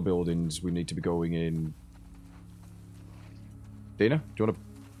the taller buildings, we need to be going in. Dina, do you want to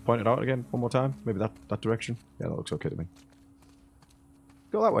point it out again one more time? Maybe that direction? Yeah, that looks okay to me.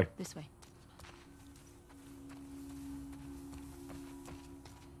 Go that way. This way.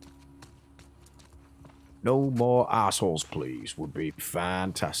 No more assholes, please. Would be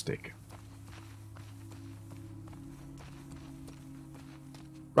fantastic.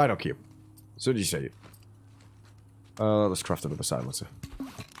 Right, okay. As soon as you say it. Let's craft another silencer.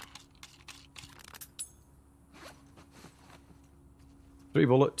 Three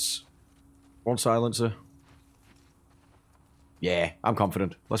bullets. One silencer. Yeah, I'm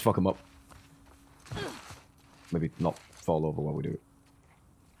confident. Let's fuck them up. Maybe not fall over while we do it.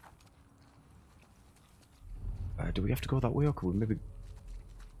 Do we have to go that way, or could we maybe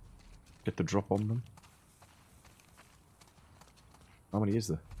get the drop on them? How many is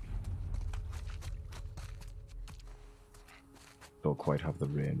there? Don't quite have the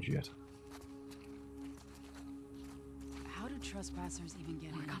range yet. How do trespassers even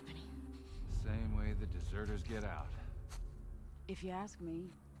get in? Company. Same way the deserters get out. If you ask me,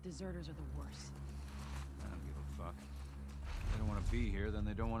 deserters are the worst. I don't give a fuck. If they don't want to be here, then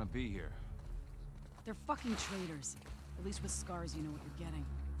they don't want to be here. They're fucking traitors. At least with scars, you know what you're getting.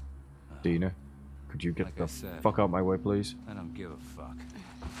 Dina, could you get Like the I said, fuck out my way, please? I don't give a fuck.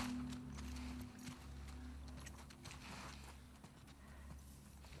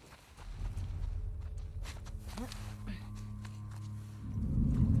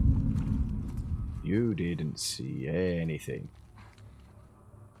 You didn't see anything.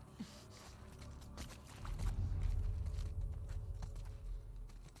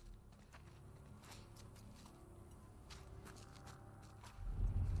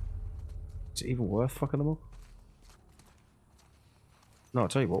 Is it even worth fucking them up? No, I'll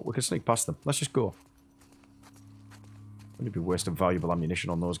tell you what, we can sneak past them. Let's just go. Wouldn't be wasting valuable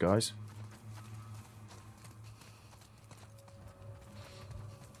ammunition on those guys.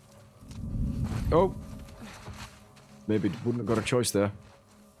 Oh! Maybe wouldn't have got a choice there.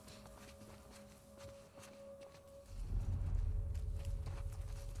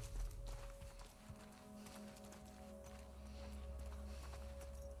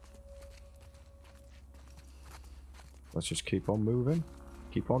 Let's just keep on moving.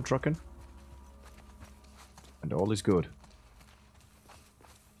 Keep on trucking. And all is good.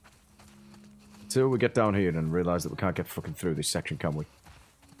 Until we get down here and realise that we can't get fucking through this section, can we?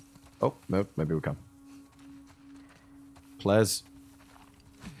 Oh, no, maybe we can. Ples.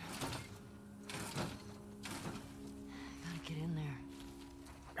 Gotta get in there.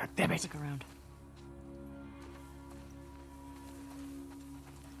 Damn it. Look around.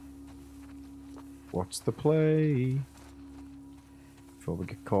 What's the play? Before we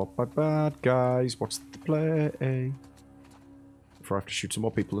get caught by bad guys, what's the play? Before I have to shoot some more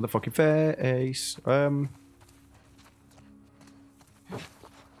people in the fucking face. Where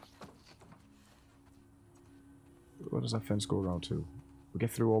does that fence go around to? We get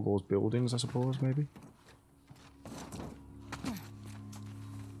through all those buildings, I suppose, maybe?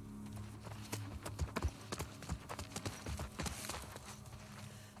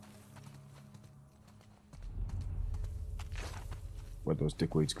 Where'd those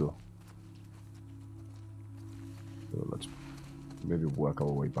dickweeds go? So let's maybe work our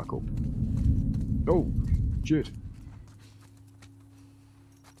way back up. Oh, shit.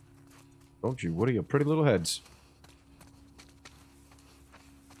 Don't you worry your pretty little heads.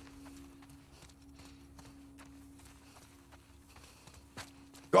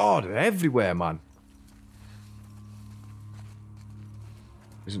 God, they're everywhere, man.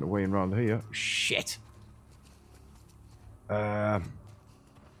 Isn't a way in round here. Shit. Ellie,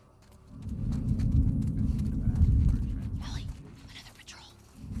 another patrol.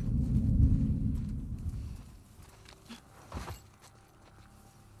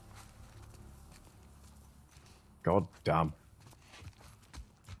 God damn.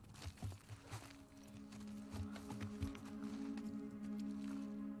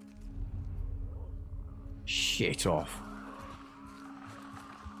 Shit off.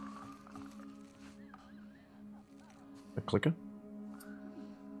 A clicker?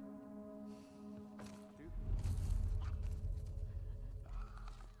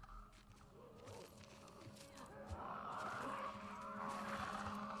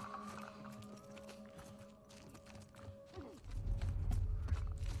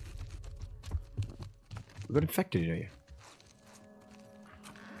 We got infected in here.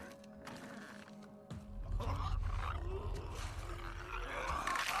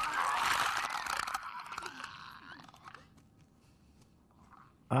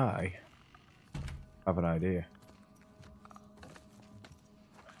 I have an idea.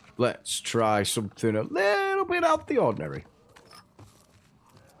 Let's try something a little bit out of the ordinary.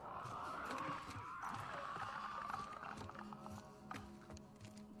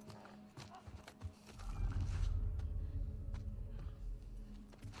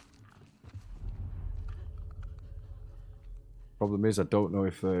 Problem is, I don't know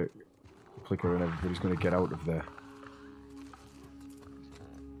if the clicker and everybody's going to get out of there.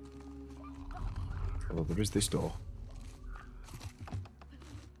 Although there is this door.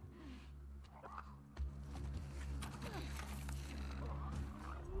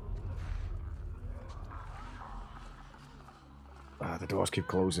 Ah, the doors keep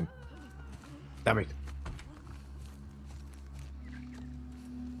closing. Damn it.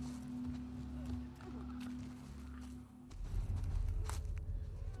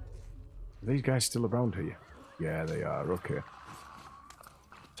 Are these guys still around here? Yeah, they are. Okay.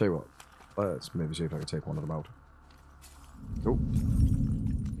 Tell you what. Let's maybe see if I can take one of them out. Oh.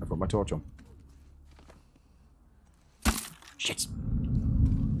 I've got my torch on. Shit.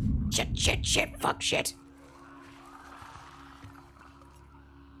 Shit, shit, shit. Fuck, shit.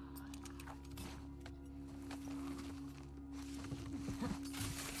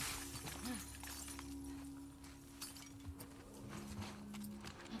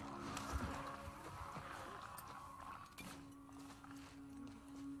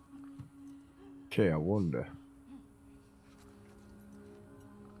 Okay, I wonder.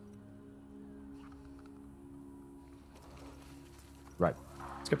 Right,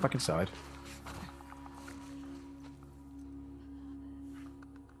 let's get back inside.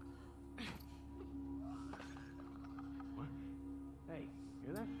 Hey,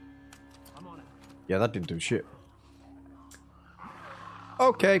 hear that? I'm on it. Yeah, that didn't do shit.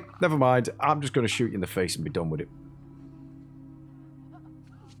 Okay, never mind. I'm just going to shoot you in the face and be done with it.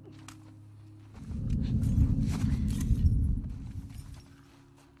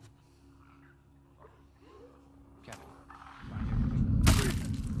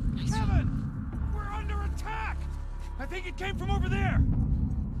 I think it came from over there!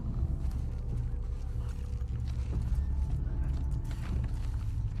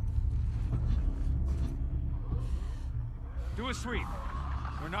 Do a sweep.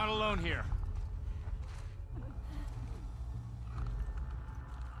 We're not alone here.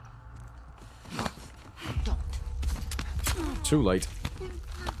 Too late.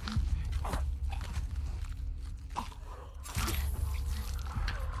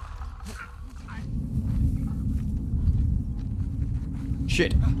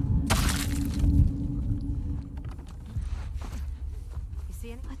 Shit. You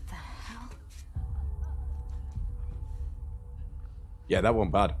see any? What the Yeah, that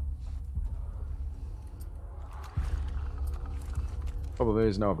wasn't bad. Problem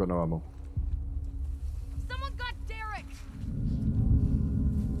is, now I've got no ammo. Someone got Derek!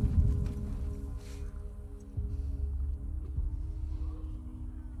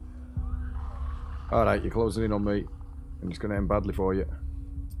 Alright, you're closing in on me. And it's going to end badly for you.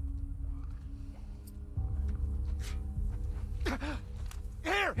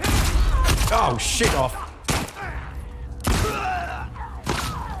 Here! Oh, shit off!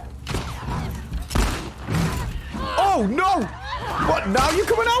 Oh, no! What, now you're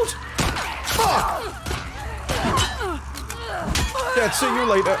coming out? Fuck! Yeah, see you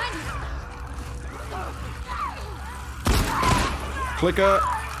later. Clicker.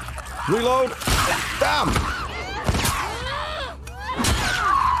 Reload. Damn!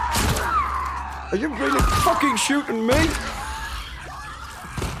 Are you really fucking shooting me?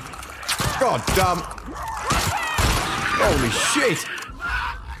 God damn. Holy shit.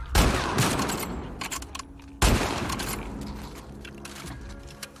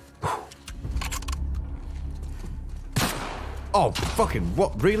 Oh, fucking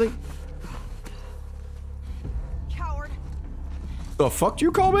what? Really? Coward. The fuck do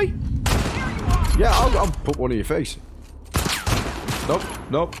you call me? Yeah, I'll put one in your face. Nope,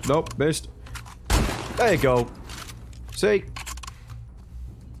 nope, nope, missed. There you go. See?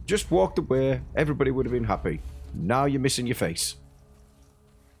 Just walked away, everybody would have been happy. Now you're missing your face.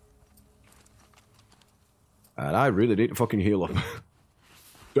 And I really need to fucking heal up.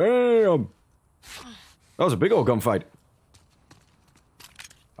 Damn! That was a big old gunfight.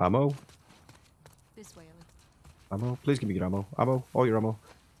 Ammo. This way, Ellie. Ammo. Please give me your ammo. Ammo. All your ammo.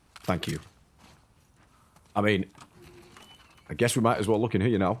 Thank you. I mean, I guess we might as well look in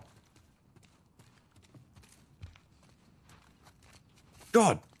here now.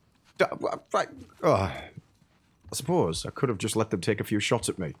 God. Right. I suppose I could have just let them take a few shots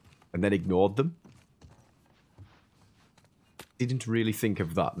at me and then ignored them. Didn't really think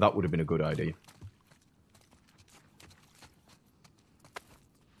of that. That would have been a good idea.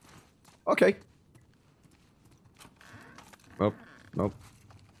 Okay. Oh, no.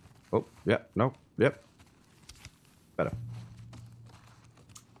 Oh, yeah, no, yep. Better.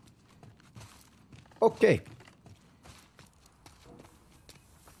 Okay.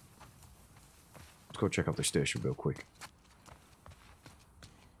 Let's go check out the station real quick.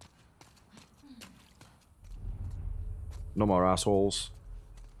 No more assholes,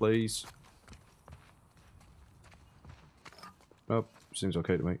 please. Nope, seems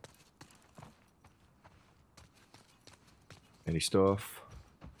okay to me. Any stuff?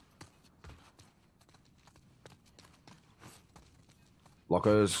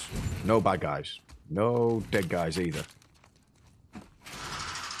 Lockers. No bad guys. No dead guys either. It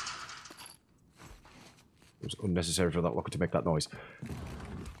was unnecessary for that locker to make that noise.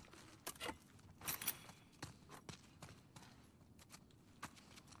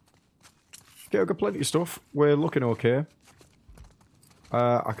 Okay, I've got plenty of stuff. We're looking okay.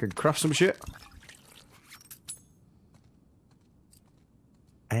 I can craft some shit.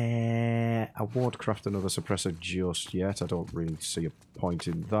 I won't craft another suppressor just yet. I don't really see a point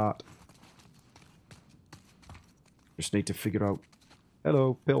in that. Just need to figure out...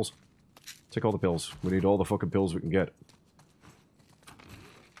 Hello, pills. Take all the pills. We need all the fucking pills we can get.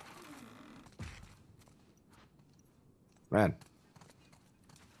 Man.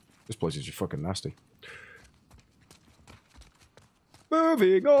 This place is just fucking nasty.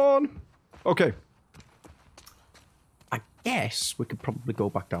 Moving on. Okay. I guess we could probably go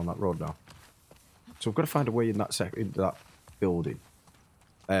back down that road now. So we've got to find a way in that into that building.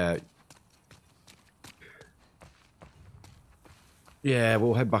 Yeah,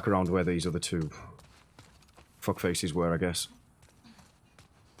 we'll head back around where these other two fuckfaces were, I guess.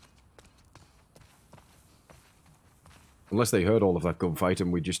 Unless they heard all of that gunfight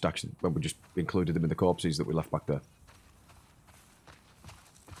and we just actually, well, we just included them in the corpses that we left back there.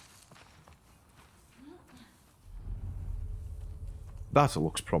 That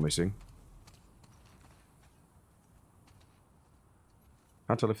looks promising.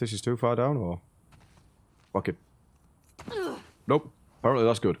 Can't tell if this is too far down or... Fuck it. Nope. Apparently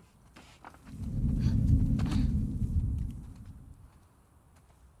that's good.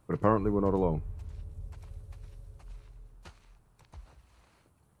 But apparently we're not alone.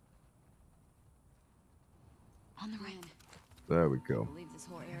 On the right. There we go. I believe this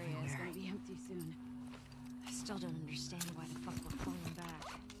whole area is going to be empty soon. I still don't understand why the fuck we're falling back.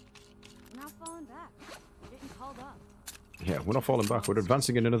 We're not falling back. We're getting called up. Yeah, we're not falling back. We're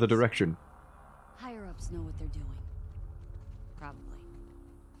advancing in another direction. Higher ups know what they're doing. Probably.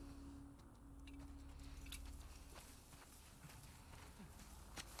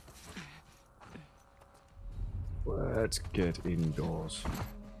 Let's get indoors.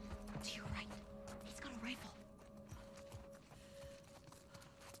 To your right. He's got a rifle.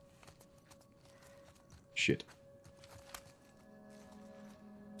 Shit.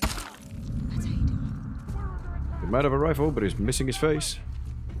 That's how you do it. He might have a rifle, but he's missing his face.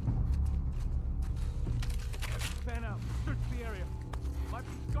 Fan out. Search the area. Might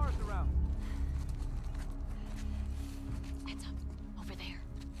be scars around. Heads up. Over there.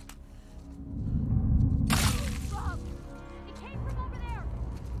 Rob! It came from over there!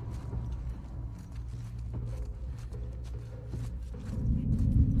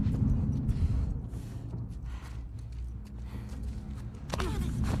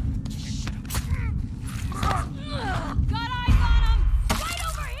 Got eyes on him! Right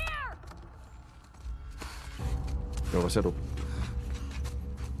over here! Go, settle.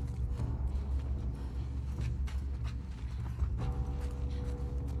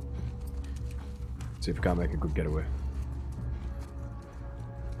 See if we can't make a good getaway.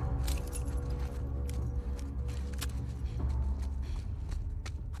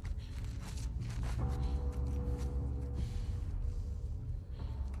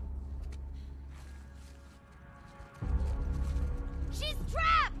 She's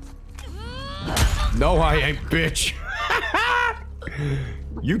trapped! No, I ain't, bitch.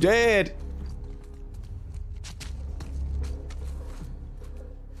 You dead.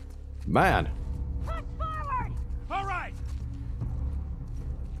 Man. Push forward! All right.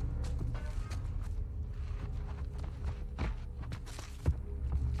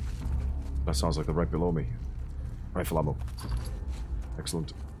 That sounds like they're right below me. Rifle ammo.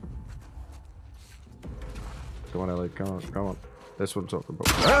 Excellent. Come on, Ellie. Come on. Come on. That's what I'm talking about.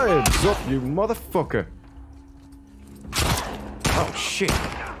 Heads up, you motherfucker. Oh, shit.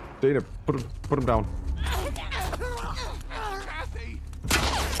 Dina, put him down. Kathy!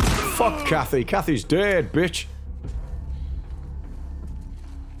 Fuck Kathy. Kathy's dead, bitch.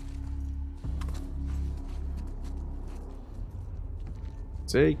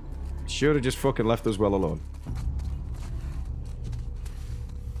 See? Should have just fucking left us well alone.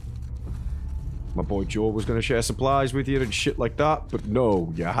 My boy Joe was going to share supplies with you and shit like that, but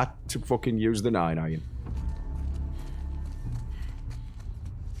no, you had to fucking use the 9-iron.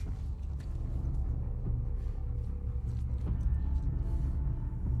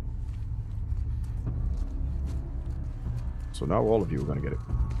 So now all of you are going to get it.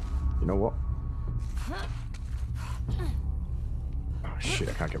 You know what? Oh shit,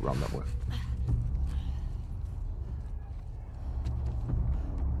 I can't get round that way.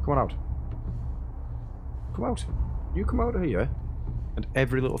 Come on out. Come out. You come out of here, and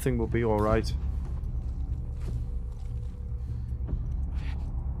every little thing will be alright.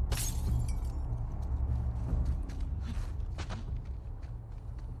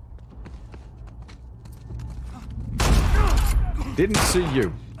 Didn't see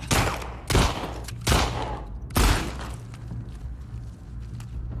you.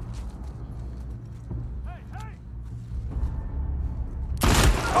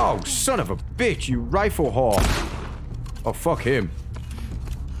 Oh, son of a bitch, you rifle whore. Oh, fuck him.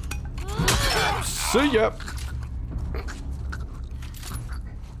 See ya.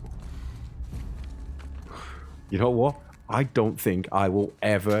 You know what? I don't think I will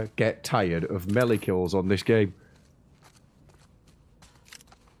ever get tired of melee kills on this game.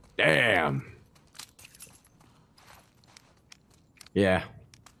 Damn. Yeah.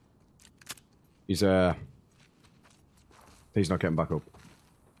 He's not getting back up.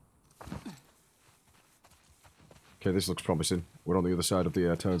 Okay, this looks promising. We're on the other side of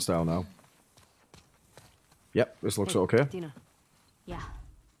the turnstile now. Yep, this looks okay. Dina. Yeah.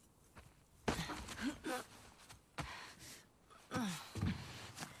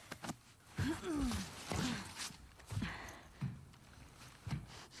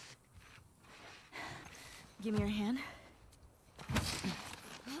 Give me your hand.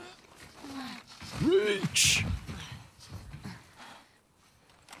 Reach!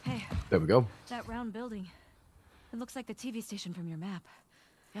 Hey, There we go. that round building. It looks like the TV station from your map.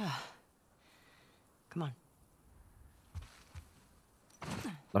 Yeah. Come on.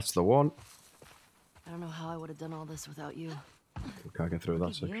 That's the one. I don't know how I would have done all this without you. We can't get through that Look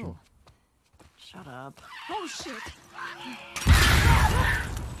at section. you. Shut up. Oh shit!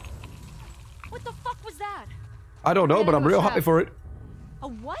 What the fuck was that? I don't know, but I'm real happy for it. A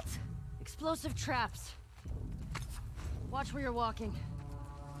what? Explosive traps. Watch where you're walking.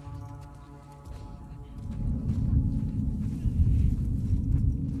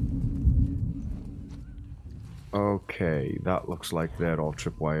 Okay, that looks like they're all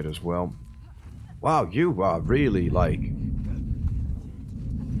tripwired as well. Wow, you are really, like,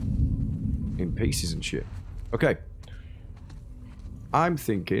 in pieces and shit. Okay, I'm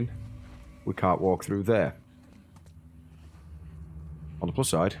thinking we can't walk through there. On the plus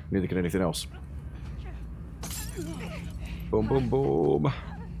side, neither can anything else. Boom, boom, boom.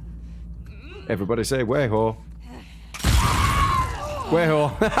 Everybody say, way-ho.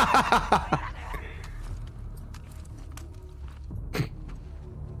 Way-ho.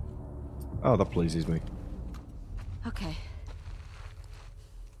 Oh, that pleases me. Okay.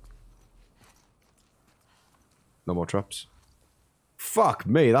 No more traps. Fuck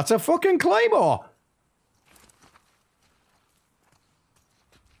me, that's a fucking claymore!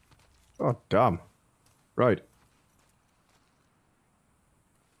 Oh, damn. Right.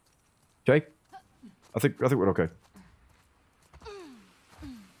 Okay. I think we're okay.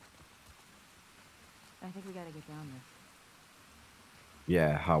 I think we gotta get down there.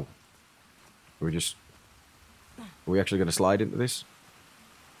 Yeah, how? Are we just... Are we actually going to slide into this?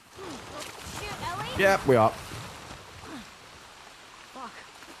 Shoot, Ellie! Yep, we are. Fuck.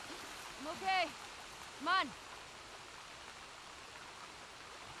 I'm okay. Come on.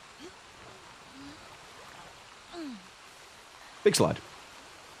 Big slide.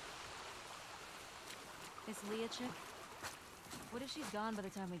 Is Leah chick? What if she's gone by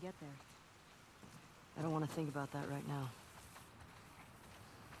the time we get there? I don't want to think about that right now.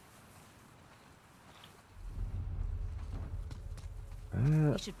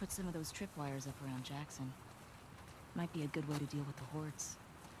 We should put some of those tripwires up around Jackson. Might be a good way to deal with the hordes.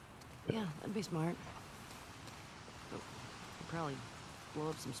 Yeah, that'd be smart. But we'd probably blow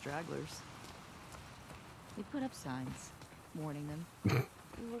up some stragglers. We put up signs, warning them.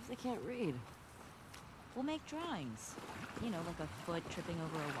 What if they can't read? We'll make drawings. You know, like a foot tripping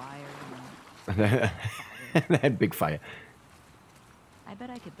over a wire and And then big fire. I bet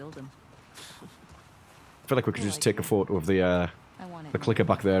I could build them. I feel like we could just take a photo of the I want it. clicker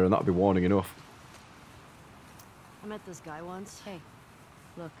back there and that'd be warning enough. I met this guy once. Hey,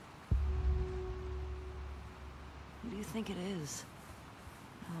 look. Who do you think it is?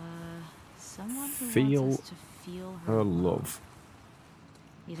 Someone who Feel wants us to feel her love.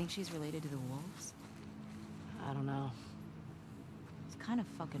 You think she's related to the wolves? I don't know. It's kind of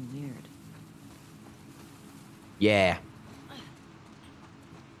fucking weird. Yeah.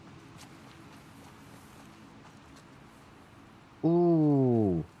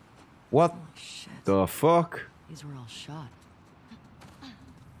 Ooh. What Holy shit. the fuck? These were all shot.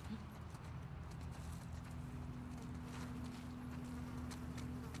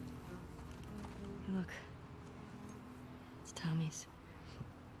 Look. It's Tommy's.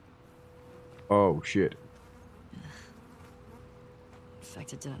 Oh, shit.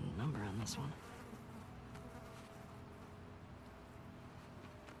 Infected did a number on this one.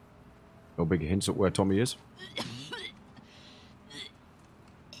 No big hints at where Tommy is.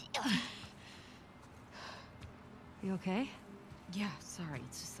 You okay? Yeah, sorry.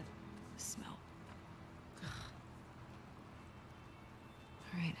 It's just the smell.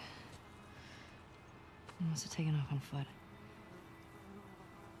 Alright. You must have taken off on foot.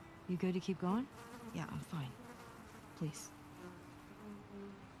 You good to keep going? Yeah, I'm fine. Please.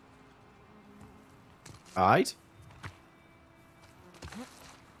 Alright.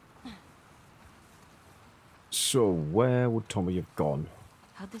 So, where would Tommy have gone?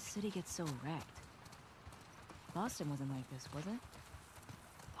 How'd this city get so wrecked? Boston wasn't like this, was it?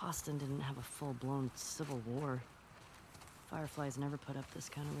 Boston didn't have a full-blown civil war. Fireflies never put up this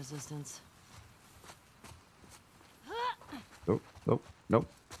kind of resistance. Nope, nope, nope.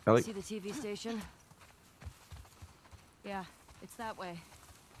 Ellie. See the TV station? Yeah, it's that way.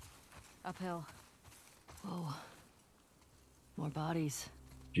 Uphill. Whoa. More bodies.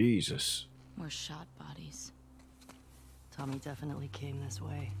 Jesus. More shot bodies. Tommy definitely came this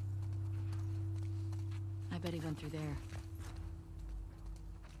way. I bet he went through there.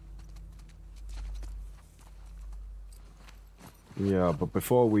 Yeah, but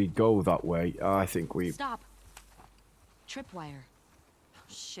before we go that way, I think we... Stop! Tripwire. Oh,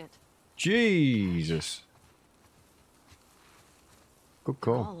 shit. Jesus. Good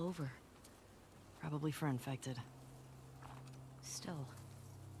They're call. all over. Probably for infected. Still.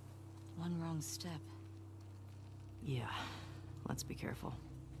 One wrong step. Yeah. Let's be careful.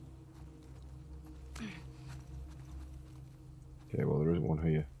 Okay, well, there isn't one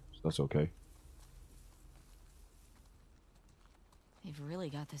here, so that's okay. They've really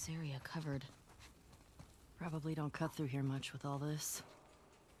got this area covered. Probably don't cut through here much with all this.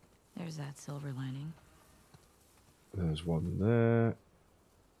 There's that silver lining. There's one there.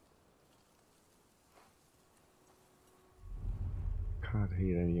 Can't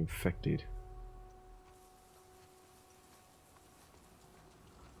hear any infected.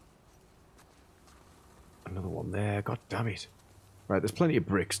 Another one there. God damn it. Right, there's plenty of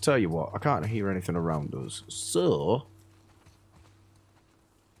bricks. Tell you what, I can't hear anything around us. So,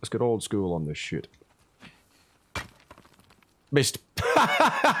 let's get old school on this shit. Missed.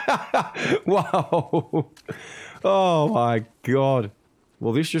 Wow. Oh my god.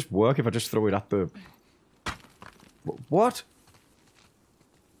 Will this just work if I just throw it at the... What?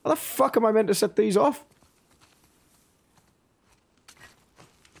 How the fuck am I meant to set these off?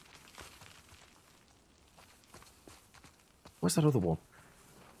 Where's that other one?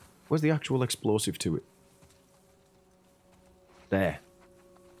 Where's the actual explosive to it? There.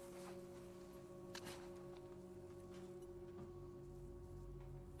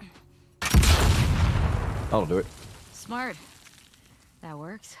 That'll do it. Smart. That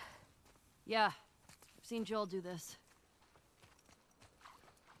works. Yeah. I've seen Joel do this.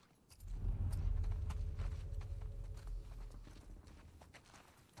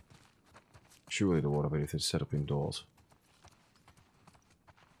 Surely there won't have anything set up indoors.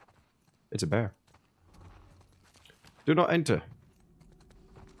 It's a bear. Do not enter.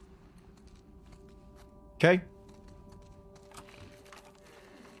 Okay.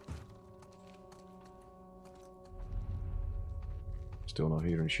 Still not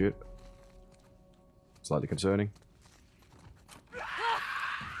hearing shit. Slightly concerning.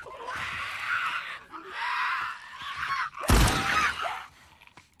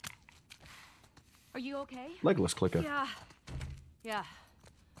 Are you okay? Legless clicker. Yeah. Yeah.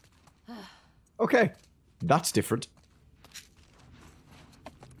 Okay. That's different.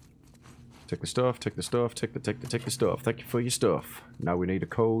 Take the stuff, take the stuff, take the stuff. Thank you for your stuff. Now we need a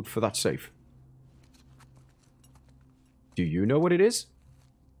code for that safe. Do you know what it is?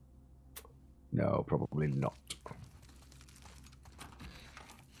 No, probably not.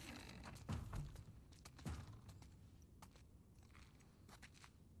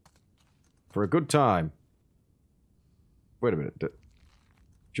 For a good time. Wait a minute.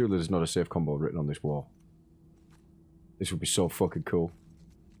 Surely there's not a safe combo written on this wall. This would be so fucking cool.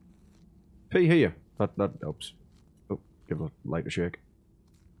 P here. That helps. Oh, give it a lighter shake.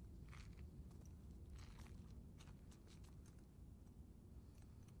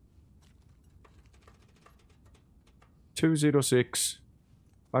 (206)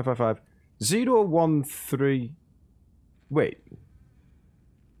 555 013. Wait.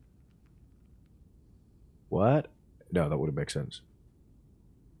 What? No, that wouldn't make sense.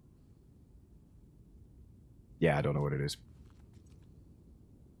 Yeah, I don't know what it is.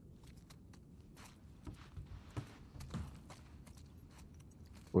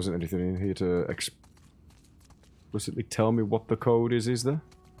 Wasn't anything in here to explicitly tell me what the code is there?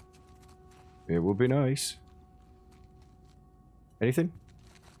 It would be nice. Anything?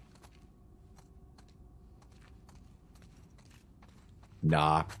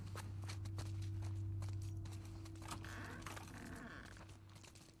 Nah.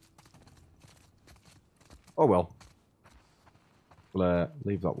 Oh well. We'll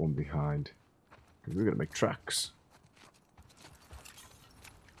leave that one behind. Because we're going to make tracks.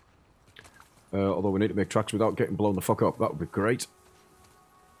 Although we need to make tracks without getting blown the fuck up. That would be great.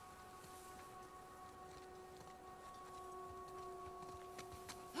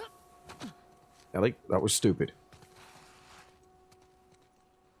 Ellie, that was stupid.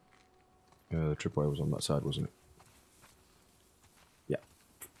 The tripwire was on that side, wasn't it?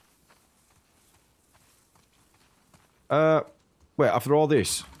 Yeah. Wait, after all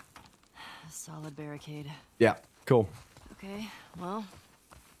this? Solid barricade. Yeah, cool. Okay, well,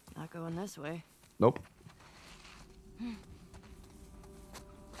 not going this way. Nope.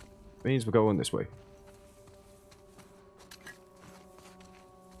 Means we're going this way.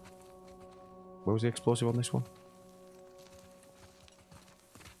 Where was the explosive on this one?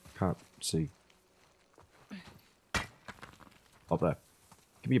 Can't see. Up there.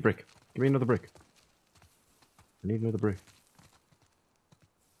 Give me a brick. Give me another brick. I need another brick.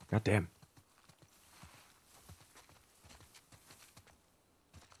 God damn.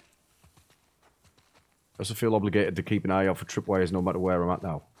 I also feel obligated to keep an eye out for tripwires no matter where I'm at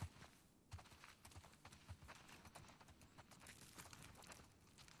now.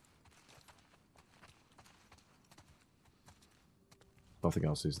 Nothing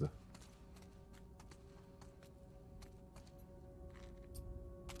else is there.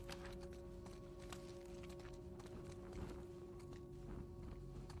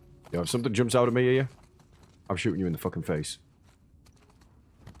 Yo, if something jumps out at me here, I'm shooting you in the fucking face.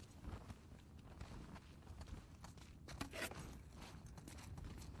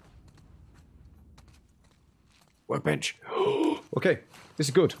 Workbench. Okay, this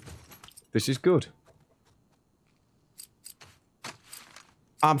is good. This is good.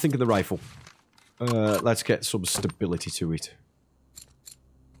 I'm thinking the rifle. Let's get some stability to it.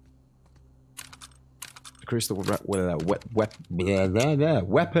 Increase the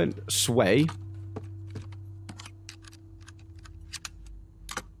weapon sway.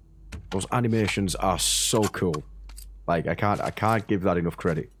 Those animations are so cool. Like, I can't give that enough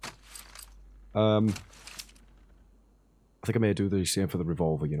credit. I think I may do the same for the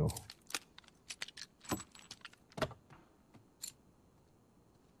revolver, you know.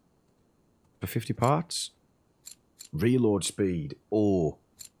 For 50 parts? Reload speed. Oh.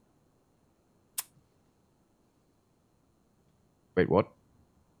 Wait, what?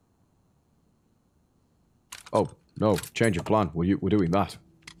 Oh, no. Change of plan. We're doing that.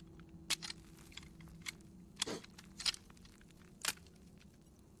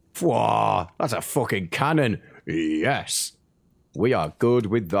 Whoa, that's a fucking cannon. Yes. We are good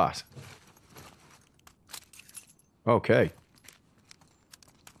with that. Okay.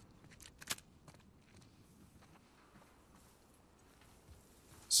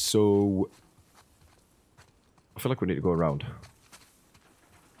 So... I feel like we need to go around.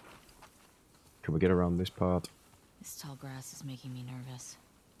 Can we get around this part? This tall grass is making me nervous.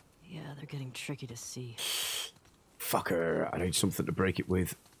 Yeah, they're getting tricky to see. Fucker, I need something to break it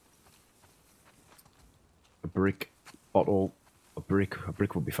with. A brick, bottle, a brick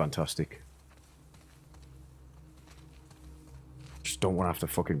would be fantastic. Just don't want to have to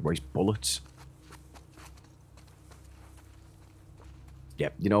fucking waste bullets.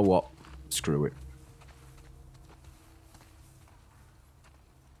 Yep, you know what? Screw it.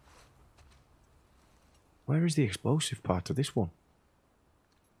 Where is the explosive part of this one?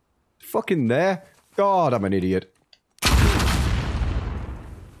 It's fucking there. God, I'm an idiot.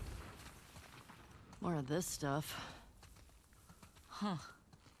 More of this stuff. Huh.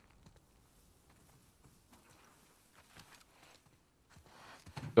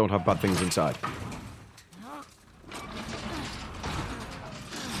 Don't have bad things inside.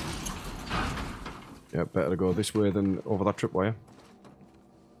 Yeah, better to go this way than over that tripwire.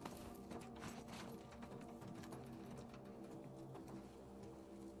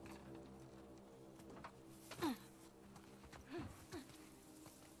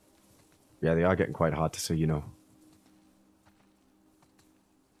 Yeah, they are getting quite hard to see, you know.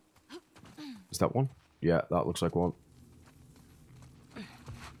 Is that one? Yeah, that looks like one.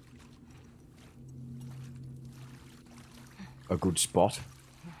 A good spot.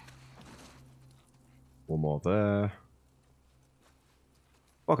 One more there.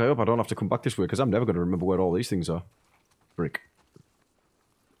 Fuck, I hope I don't have to come back this way, because I'm never going to remember where all these things are. Brick.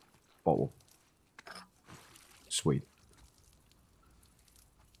 Bottle. Sweet.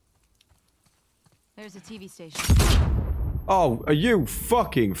 There's a TV station. Oh, are you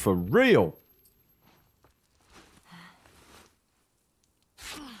fucking for real?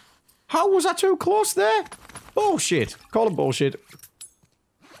 How was I too close there? Bullshit. Call it bullshit.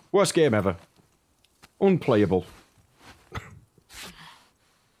 Worst game ever. Unplayable.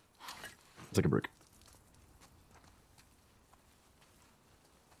 Take a brick.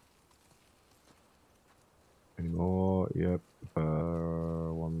 Any more? Yep.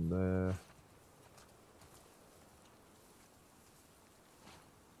 One there.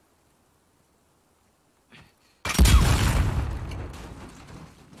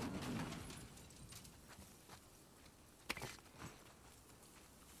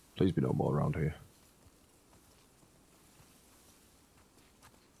 Please be no more around here.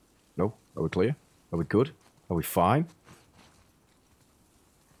 No? Are we clear? Are we good? Are we fine?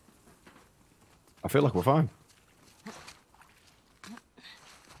 I feel like we're fine.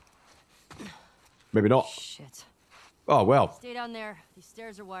 Maybe not. Shit. Oh, well. Stay down there. These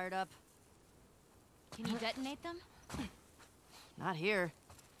stairs are wired up. Can you detonate them? Not here.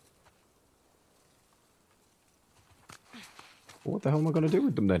 What the hell am I going to do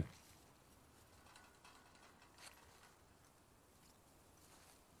with them then?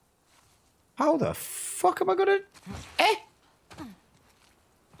 How the fuck am I going to... Eh?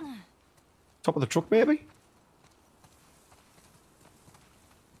 Top of the truck, maybe?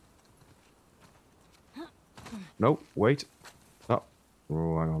 No, wait. Oh,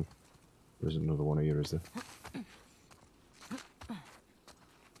 oh, hang on. There's another one here, is there?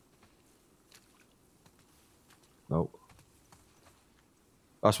 No.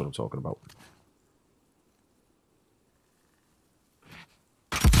 That's what I'm talking about.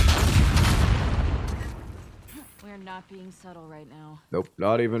 We're not being subtle right now. Nope,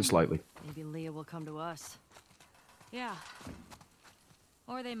 not even slightly. Maybe Leah will come to us. Yeah.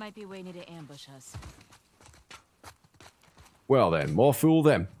 Or they might be waiting to ambush us. Well then, more fool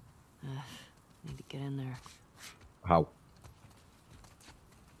them. Need to get in there. How?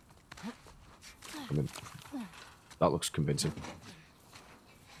 I mean, that looks convincing.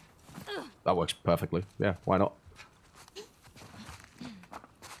 That works perfectly. Yeah, why not?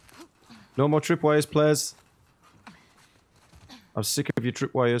 No more tripwires, players. I'm sick of your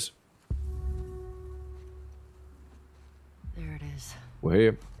tripwires. There it is. We're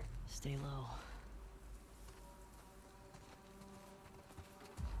here. Stay low.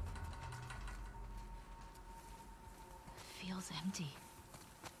 Feels empty.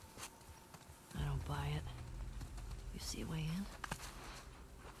 I don't buy it. You see a way in?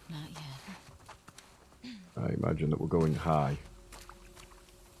 Not yet. I imagine that we're going high.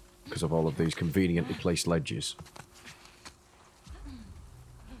 Because of all of these conveniently placed ledges.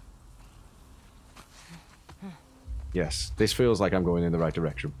 Yes, this feels like I'm going in the right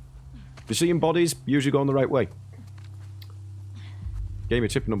direction. You seeing bodies? Usually going the right way. Game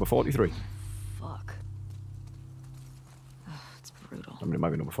tip number 43. Fuck. It's brutal. I mean, it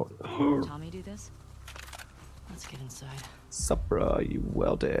might be number 40. Tommy do this? Let's get inside. Supra, you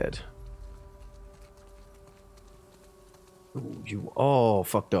well dead. Ooh, you all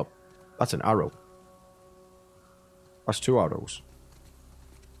fucked up. That's an arrow. That's 2 arrows.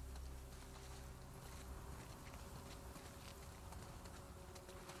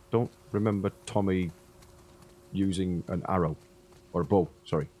 Don't remember Tommy using an arrow. Or a bow,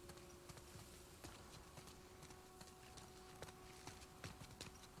 sorry.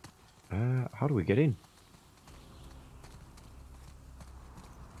 How do we get in?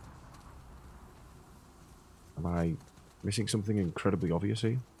 Am I missing something incredibly obvious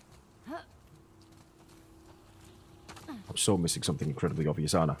here? I'm so missing something incredibly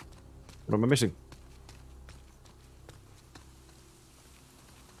obvious, aren't I? What am I missing?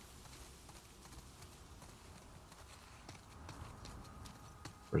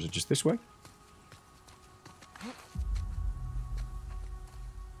 Or is it just this way?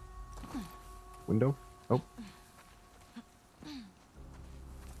 Window? Oh.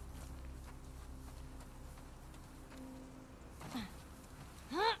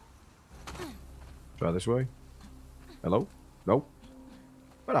 Try this way. Hello? No?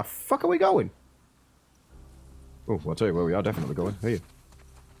 Where the fuck are we going? Oh, I'll tell you where we are definitely going. Here.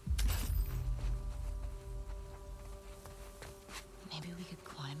 Maybe we could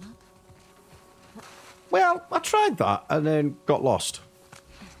climb up? Well, I tried that and then got lost.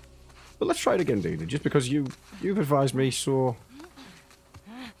 But let's try it again, Dina, just because you've advised me so...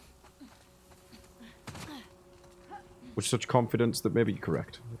 with such confidence that maybe you're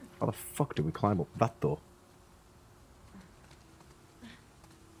correct. How the fuck do we climb up that, though?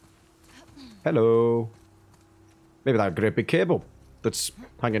 Hello. Maybe that great big cable that's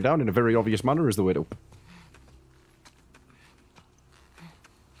hanging down in a very obvious manner is the way to...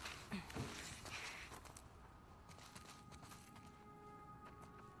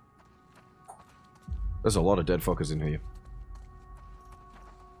 There's a lot of dead fuckers in here.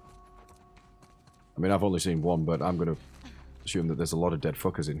 I mean, I've only seen one, but I'm gonna assume that there's a lot of dead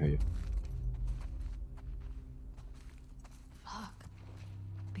fuckers in here. Fuck.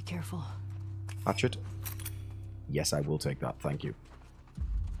 Be careful. Hatchet? Yes, I will take that, thank you.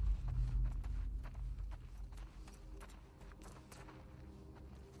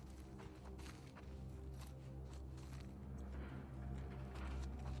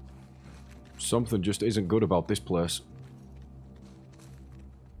 Something just isn't good about this place.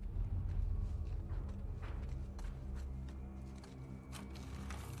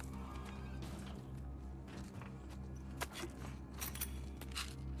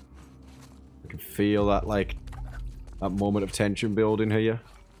 I can feel that, like, that moment of tension building here.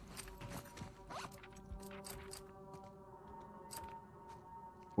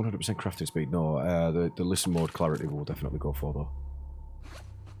 %100% crafting speed. No, the listen mode clarity will definitely go for, though.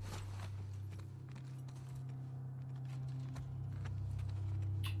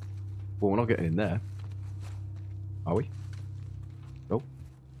 Well, we're not getting in there. Are we? Nope.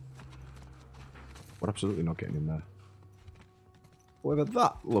 We're absolutely not getting in there. However,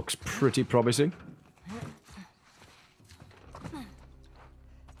 that looks pretty promising.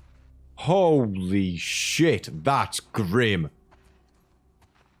 Holy shit, that's grim.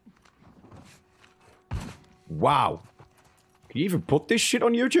 Wow. Can you even put this shit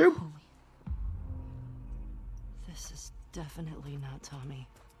on YouTube? This is definitely not Tommy.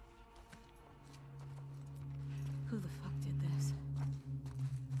 Who the fuck did this?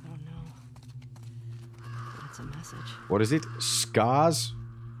 I don't know. But it's a message. What is it? Scars?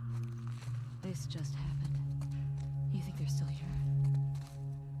 This just happened. You think they're still here?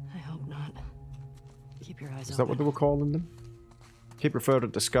 I hope not. Keep your eyes open. Is that what they were calling them? Keep referring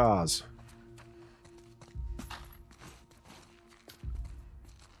to scars.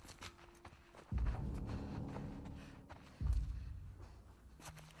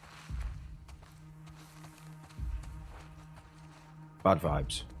 Bad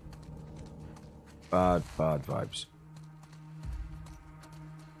vibes. Bad vibes.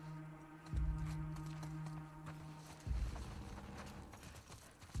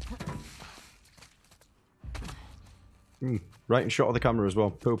 Right and shot of the camera as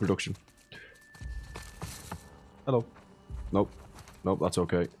well. Poor production. Hello. Nope. Nope, that's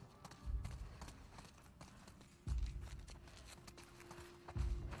okay.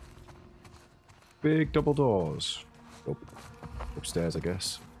 Big double doors. Oh, upstairs, I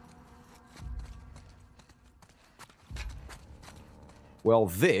guess. Well,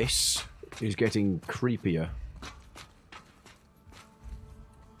 this is getting creepier.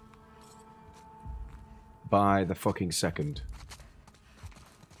 By the fucking second.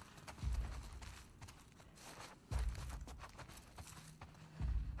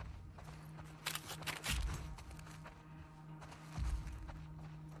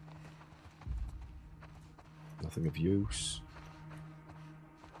 Nothing of use.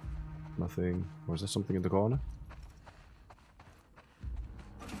 Nothing. Or is there something in the corner?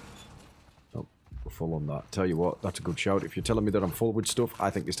 Oh, we're full on that. Tell you what, that's a good shout. If you're telling me that I'm full with stuff, I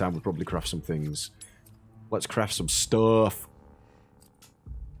think this time we'll probably craft some things. Let's craft some stuff.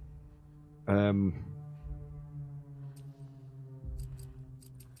 Nah,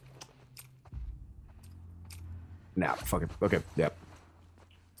 fuck it. Okay, yep.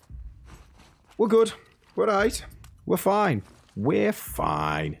 We're good. We're right. We're fine. We're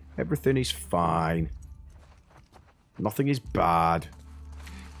fine. Everything is fine. Nothing is bad.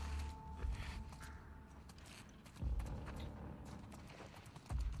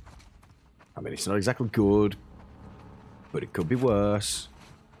 I mean, it's not exactly good, but it could be worse.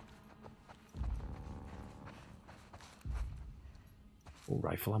 Oh,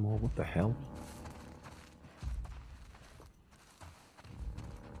 rifle ammo, what the hell?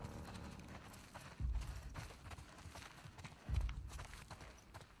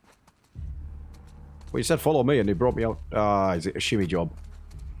 Well, you said follow me and he brought me out. Ah, is it a shimmy job?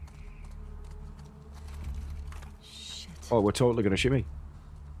 Shit. Oh, we're totally gonna shimmy.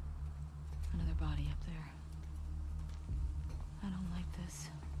 Another body up there. I don't like this.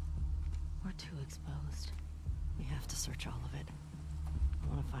 We're too exposed. We have to search all of it. I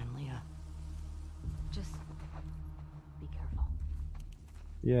want to find Leah. Just be careful.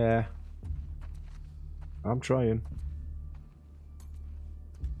 Yeah. I'm trying.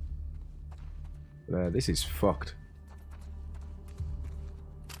 This is fucked.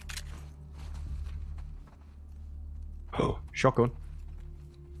 Oh, shotgun.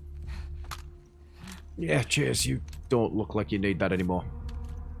 Yeah, cheers. You don't look like you need that anymore.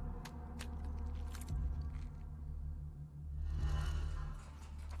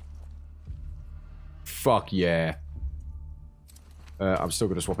 Fuck yeah. I'm still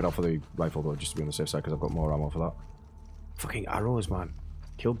going to swap it out for the rifle though, just to be on the safe side, because I've got more ammo for that. Fucking arrows, man.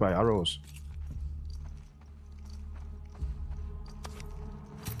 Killed by arrows.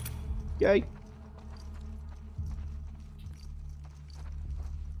 Yay.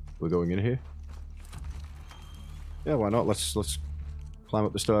 We're going in here. Yeah, why not? Let's climb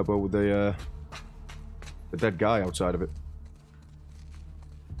up the stairwell with the dead guy outside of it.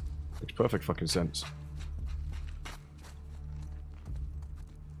 Makes perfect fucking sense.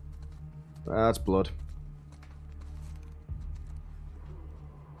 That's blood.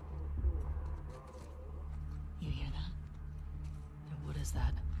 You hear that? What is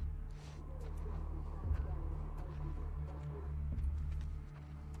that?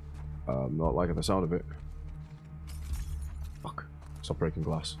 I'm not liking the sound of it. Fuck. Stop breaking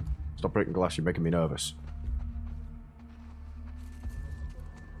glass. Stop breaking glass, you're making me nervous.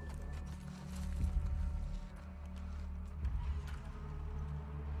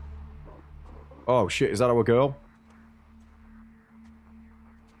 Oh shit, is that our girl?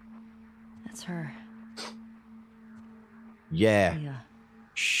 That's her. Yeah. Leah.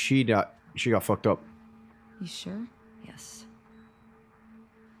 She got fucked up. You sure? Yes.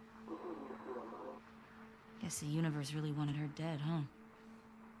 Guess the universe really wanted her dead, huh?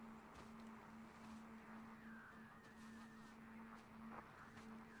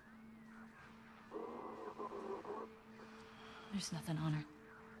 There's nothing on her.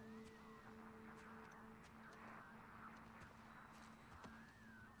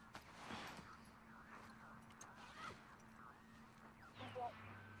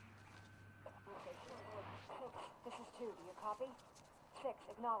 This is 2. Do you copy? 6.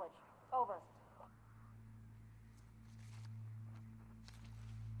 Acknowledge. Over.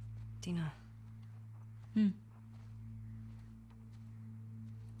 Dina.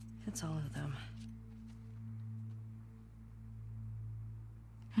 It's all of them.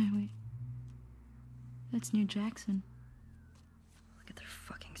 Hey, wait. That's New Jackson.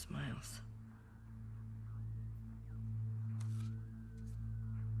 smiles.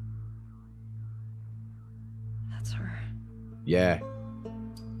 That's her. Yeah.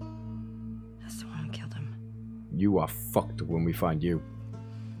 That's the one who killed him. You are fucked when we find you.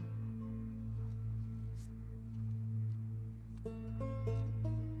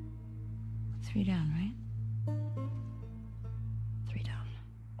 Three down, right? 3 down.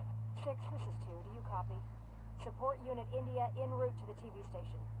 6, this is 2. Do you copy? Support Unit India en route to the TV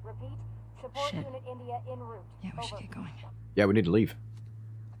station. Repeat, support Shit. Unit India en route. Yeah, we should Over. get going. Yeah, we need to leave.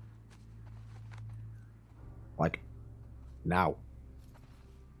 Like, now.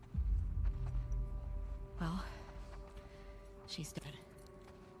 Well, she's dead.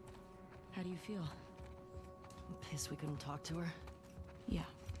 How do you feel? I'm pissed we couldn't talk to her. Yeah.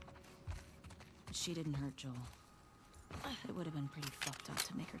 But she didn't hurt Joel. It would have been pretty fucked up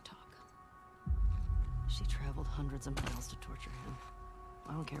to make her talk. She traveled hundreds of miles to torture him.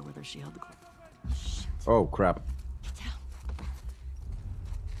 I don't care whether she held the club. Shit. Oh, crap. Get down.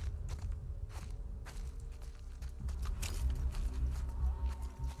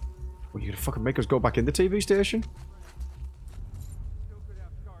 What, you gonna fucking make us go back in the TV station?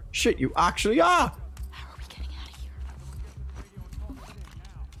 Shit, you actually are! How are we getting out of here?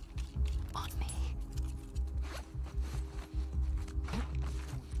 On me.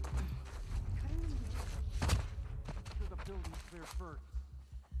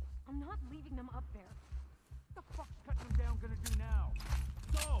 I'm not leaving them up there. What the fuck's cutting them down gonna do now?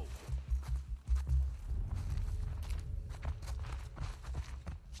 Go!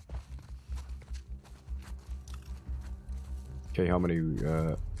 Okay, how many,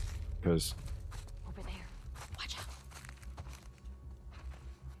 because... Over there. Watch out.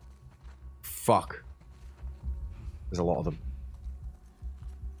 Fuck. There's a lot of them.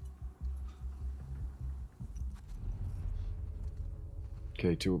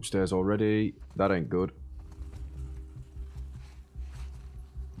 Okay, 2 upstairs already. That ain't good.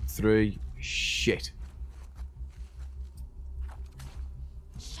 3. Shit.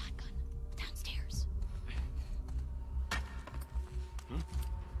 Shotgun. Downstairs.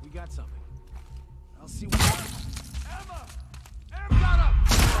 We got something. I'll see what. Emma! Em got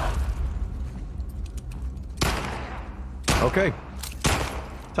him! Okay.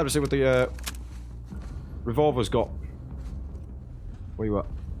 Time to see what the revolver's got. Where you at?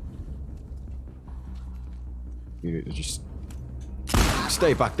 You need to just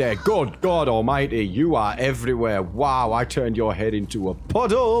stay back there. Good God Almighty, you are everywhere. Wow, I turned your head into a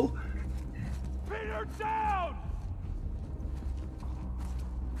puddle. Peter, down!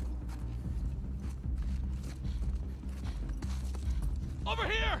 Over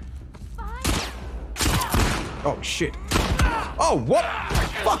here! Oh shit. Oh what?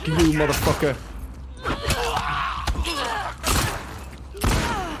 Fuck you, motherfucker.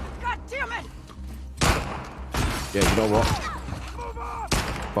 God damn it! Yeah, you know what?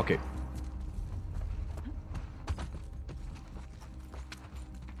 Fuck it.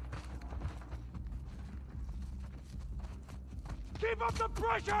 Keep up the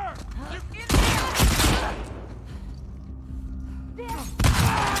pressure!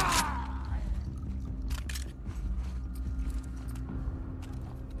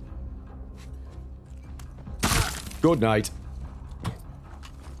 Good night.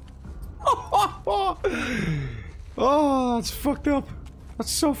 Oh, that's fucked up.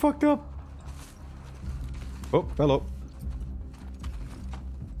 That's so fucked up. Oh, hello.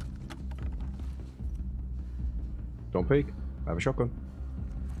 Don't peek. I have a shotgun.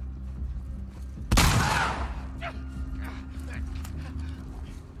 I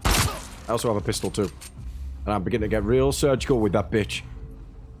also have a pistol too. And I'm beginning to get real surgical with that bitch.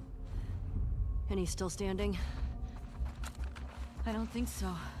 And he's still standing? I don't think so.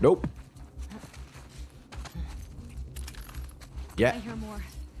 Nope. I Yeah. hear more.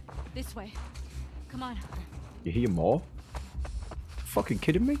 This way. Come on. You hear more? Fucking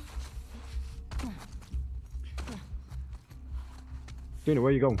kidding me? Dina,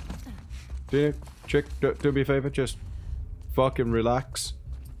 where you going? Dina, chick, do me a favor, just fucking relax.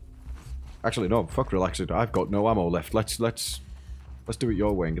 Actually, no, fuck relaxing. I've got no ammo left. Let's do it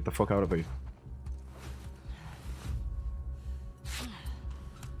your way and get the fuck out of here.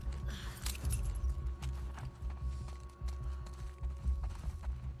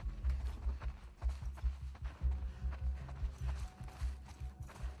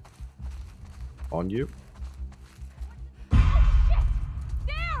 On you.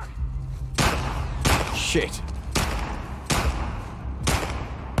 Shit.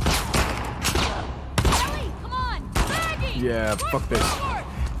 Ellie, come on! Maggie! Yeah, fuck this. Forward!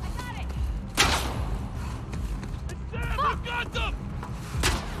 I got it! Got them!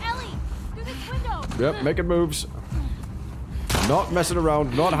 Yep, making moves. Not messing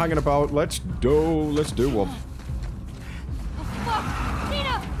around, not hanging about. Let's do one. Oh, fuck!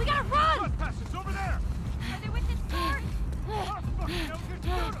 Dina! We gotta run! Trespassers over there! Are they with this guard? Oh, fucking hell, just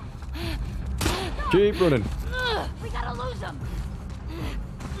shoot 'em! Keep running. We gotta lose them!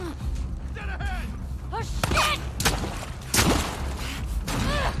 Dead ahead! Oh, shit!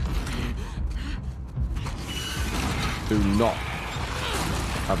 Do not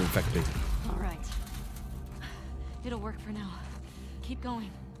have infected. All right. It'll work for now. Keep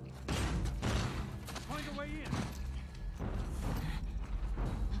going. Find a way in.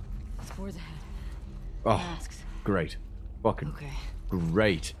 Spores ahead. Oh, Masks. great. Fucking Okay.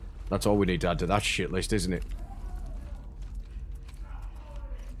 great. That's all we need to add to that shit list, isn't it?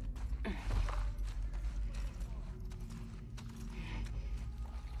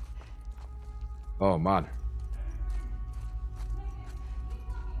 Oh, man.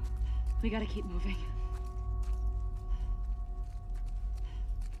 We gotta keep moving.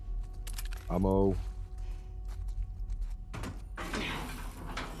 Ammo.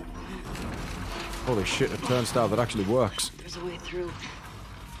 Holy shit, a turnstile that actually works. There's a way through.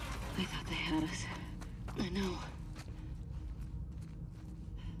 I thought they had us. I know.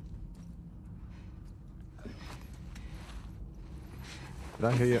 Did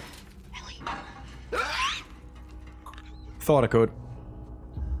I hear you? Thought I could.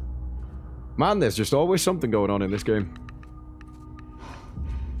 Man, there's just always something going on in this game.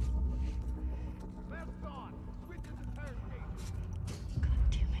 God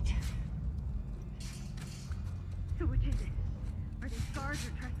damn it. So which is it? Are they scars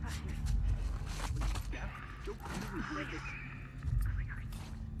or trespassers?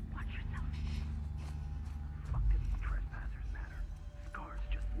 Watch yourself. Fuck if these trespassers matter. Scars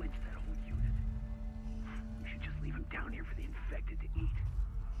just lynched that whole unit. We should just leave them down here for the infected to eat.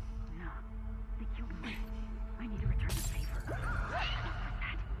 No. They killed me. I need to return the favor.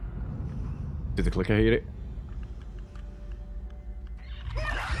 Did the clicker hear it?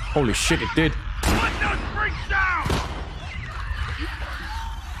 Holy shit, it did. Let those freaks down!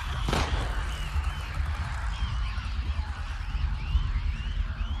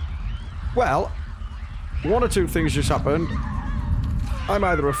 Well, one or two things just happened. I'm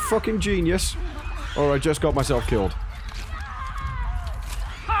either a fucking genius, or I just got myself killed.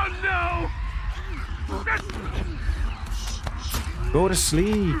 Oh no! Go to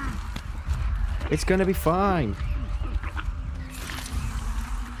sleep. It's gonna be fine.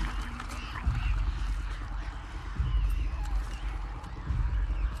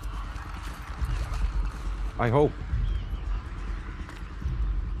 I hope.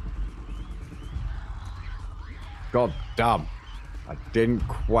 God damn. I didn't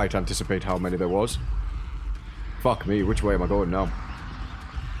quite anticipate how many there was. Fuck me, which way am I going now?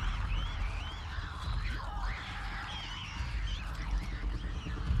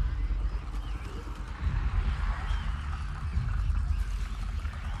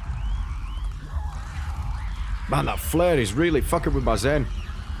 Man, that flare is really fucking with my zen.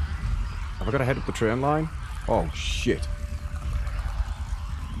 Have I got to head up the train line? Oh, shit.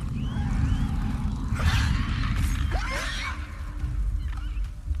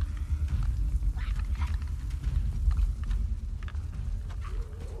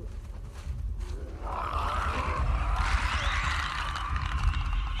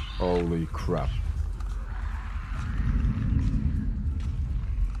 Holy crap.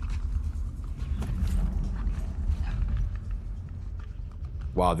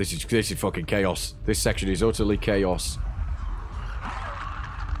 Wow, this is fucking chaos. This section is utterly chaos.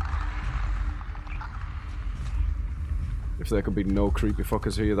 If there could be no creepy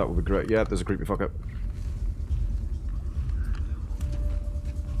fuckers here, that would be great. Yeah, there's a creepy fucker.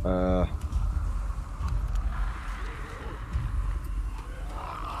 Oh,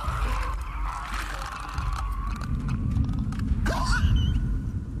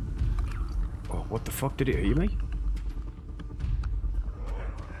 what the fuck? Did it hear me?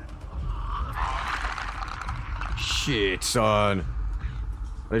 Shit, son.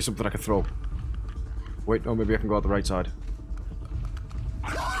 There's something I can throw. Wait, no, maybe I can go out the right side.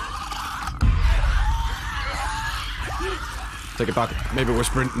 Take it back. Maybe we're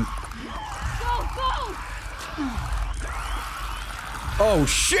sprinting. Go, go! Oh,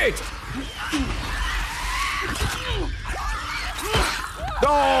 shit!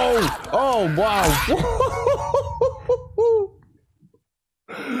 No! Oh, wow.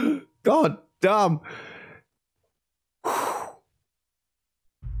 God damn.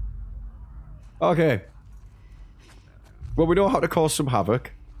 Okay. Well, we know how to cause some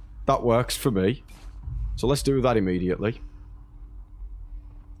havoc. That works for me. So let's do that immediately.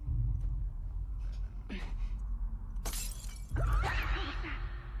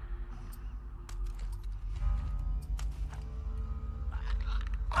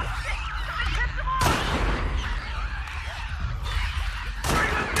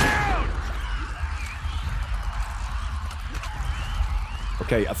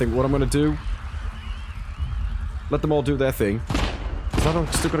 Okay, I think what I'm gonna do... Let them all do their thing. Is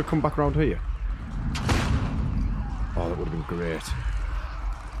that still gonna come back around here? Oh, that would have been great.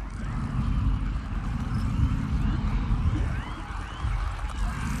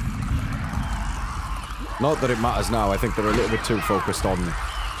 Not that it matters now. I think they're a little bit too focused on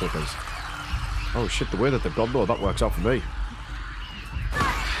clickers. Oh shit, the way that they've gone though, that works out for me.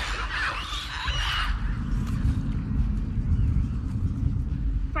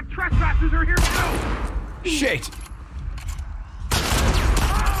 The trespassers are here too! Shit!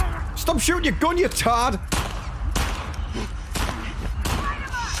 Stop shooting your gun, you tard!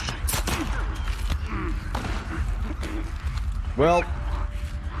 Well...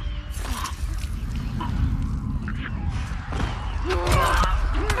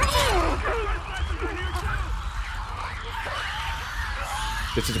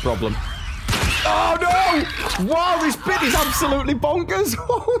 This is a problem. Oh no! Wow, this bit is absolutely bonkers!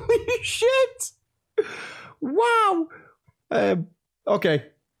 Holy shit! Wow! Okay.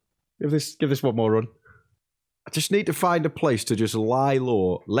 Give this one more run. I just need to find a place to just lie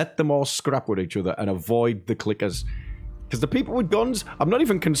low, let them all scrap with each other, and avoid the clickers. Because the people with guns, I'm not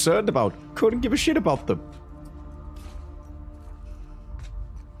even concerned about. Couldn't give a shit about them.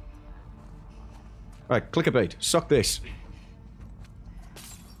 Right, clicker bait. Suck this.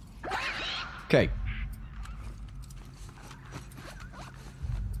 Okay.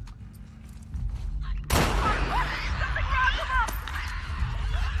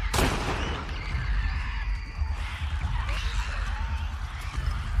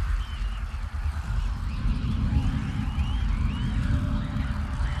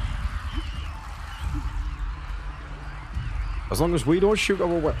 As long as we don't shoot our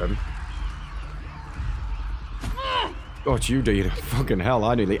weapon. Oh, it's you, dude. Fucking hell,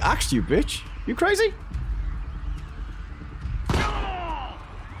 I nearly axed you, bitch. You crazy?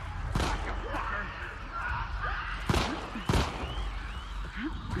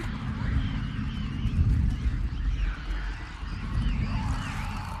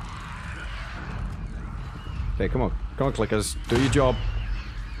 Okay, come on. Come on, clickers. Do your job.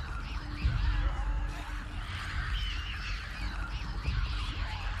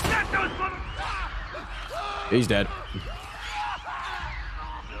 He's dead.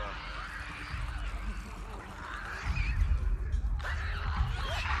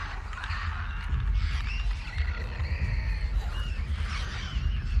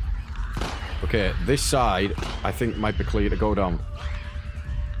 Okay, this side, I think, might be clear to go down.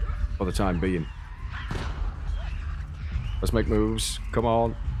 For the time being. Let's make moves. Come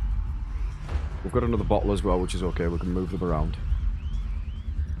on. We've got another bottle as well, which is okay. We can move them around.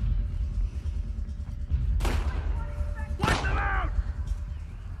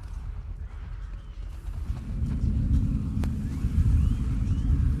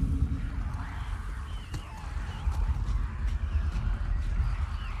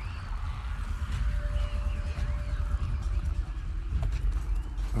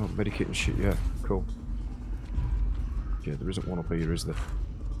 Oh, medikit and shit, yeah, cool. Yeah, there isn't one up here, is there?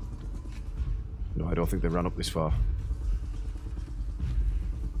 No, I don't think they ran up this far.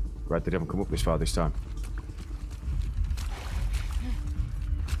 Right, they haven't come up this far this time.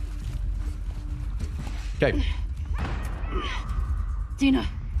 Okay. Dina.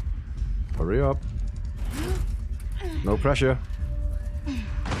 Hurry up. No pressure.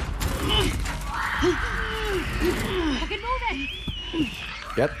 Fucking move it!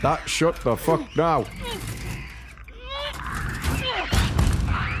 Get that shut the fuck now.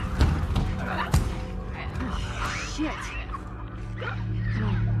 Shit. Come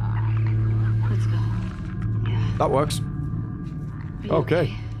on. Let's go. Yeah. That works.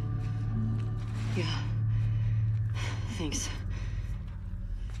 Okay. Yeah. Thanks.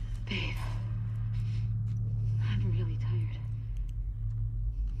 Babe. I'm really tired.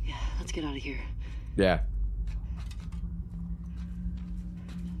 Yeah, let's get out of here. Yeah.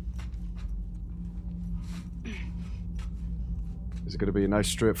 Is it going to be a nice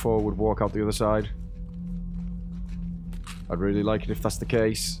straightforward walk out the other side? I'd really like it if that's the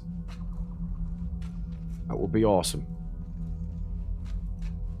case. That would be awesome.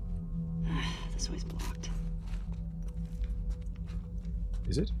 This way's blocked.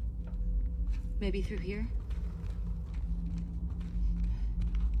 Is it? Maybe through here?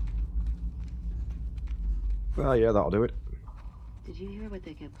 Well, yeah, that'll do it. Did you hear what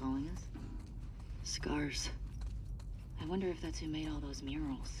they kept calling us? Scars. I wonder if that's who made all those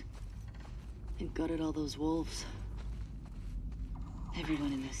murals. And gutted all those wolves.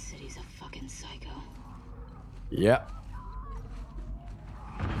 Everyone in this city's a fucking psycho. Yeah.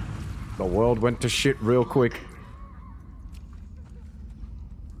 The world went to shit real quick.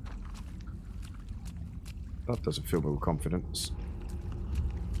 That doesn't fill me with confidence.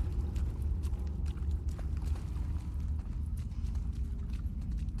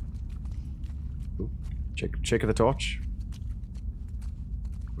 Ooh, check of the torch.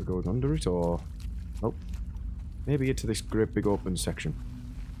 We're going under it, or... Nope. Maybe into this great big open section.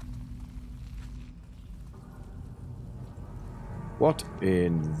 What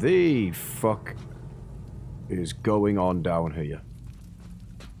in the fuck is going on down here?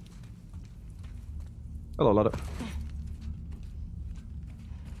 Hello, ladder.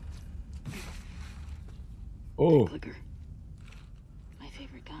 Oh. Clicker. My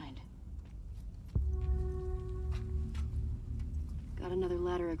favorite kind. Got another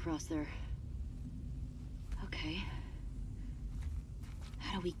ladder across there. Okay.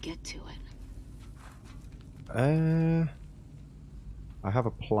 How do we get to it? I have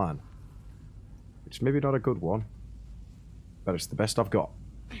a plan. It's maybe not a good one, but it's the best I've got.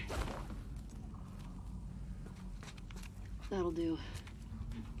 That'll do.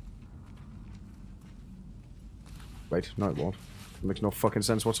 Wait, no it won't. It makes no fucking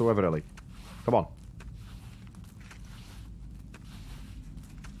sense whatsoever, Ellie. Come on.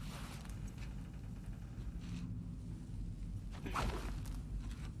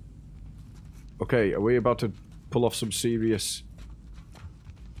 Okay, are we about to pull off some serious...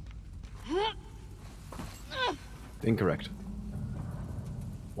 Incorrect.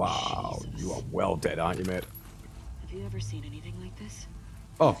 Wow, Jesus. You are well dead, aren't you, mate? Have you ever seen anything like this?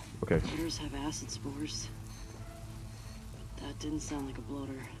 Oh, okay. Bloaters have acid spores. But that didn't sound like a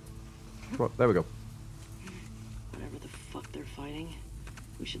bloater. Well, there we go. Whatever the fuck they're fighting,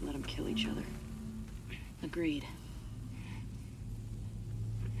 we should let them kill each other. Agreed.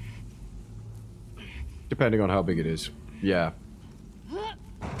 Depending on how big it is. Yeah.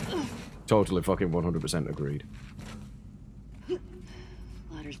 Totally fucking 100% agreed.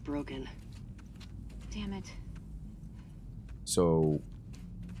 Ladder's broken. Damn it. So...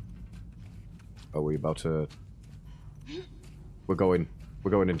 Are we about to... We're going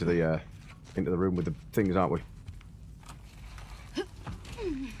into the room with the things, aren't we?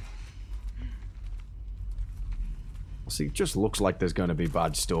 See, it just looks like there's gonna be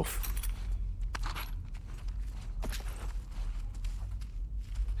bad stuff.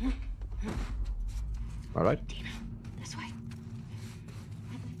 Alright. Dina, this way.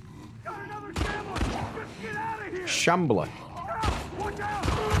 Got another shambler! Just get out of here! Shambler. Watch out!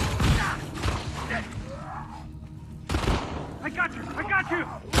 I got you! I got you!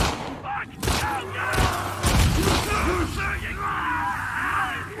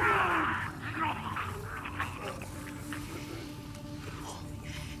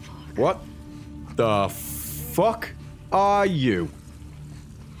 What the fuck are you?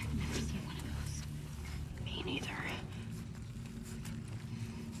 Me neither.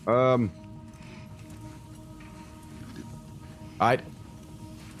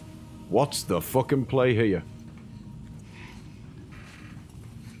 What's the fucking play here?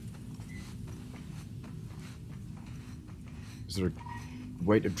 Is there a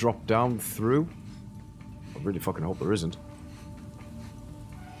way to drop down through? I really fucking hope there isn't.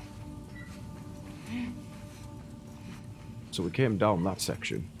 So we came down that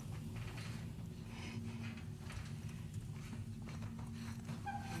section.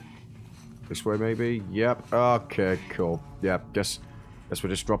 This way, maybe? Yep. Okay, cool. Yep, guess we're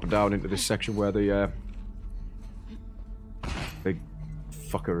just dropping down into this section where the, big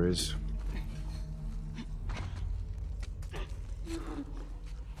fucker is.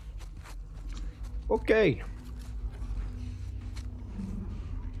 Okay.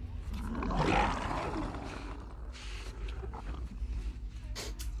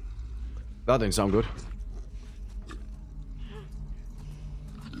 That didn't sound good.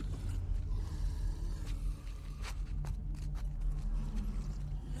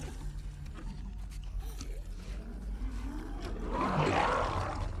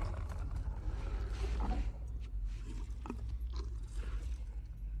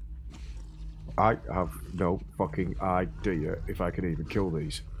 I have no fucking idea if I can even kill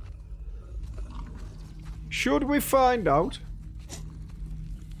these. Should we find out?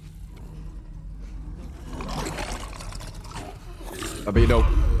 I mean, no.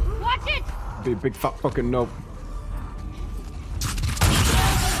 Watch it! Be a big fat fucking no.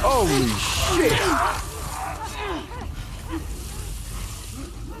 Holy shit!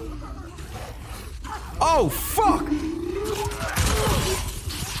 Oh, fuck!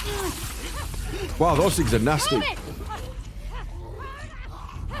 Wow, those things are nasty.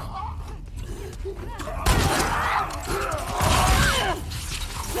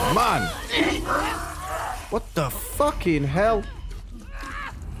 Man! What the fucking hell?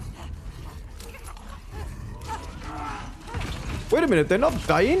 Wait a minute, they're not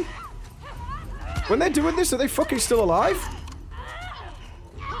dying? When they're doing this, are they fucking still alive?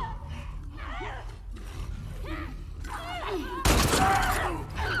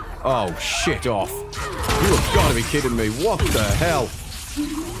 Oh, shit off. You have got to be kidding me. What the hell?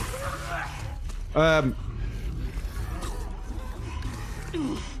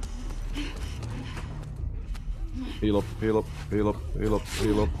 Heal up, heal up, heal up, heal up,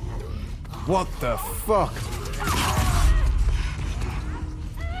 heal up. What the fuck?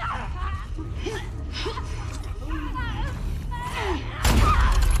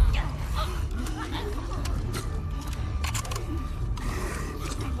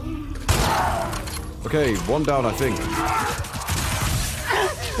 Okay, one down, I think.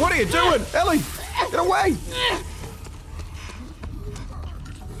 What are you doing? Ellie! Get away!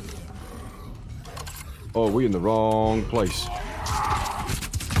 Oh, we're in the wrong place.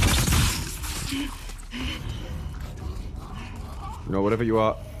 You know, whatever you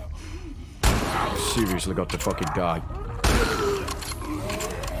are, you seriously got to fucking die.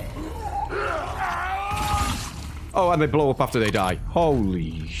 Oh, and they blow up after they die.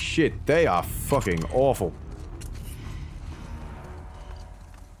 Holy shit, they are fucking awful.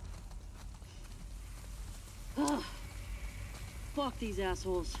 Ugh. Fuck these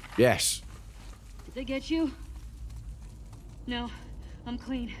assholes. Yes. Did they get you? No, I'm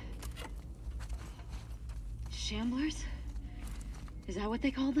clean. Shamblers? Is that what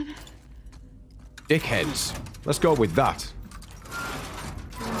they called them? Dickheads. Let's go with that.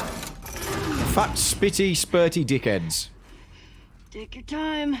 Fat, spitty, spurty dickheads. Take your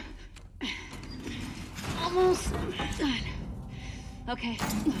time. Almost done. Okay.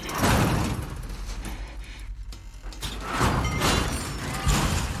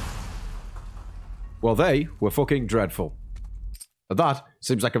 Well, they were fucking dreadful. That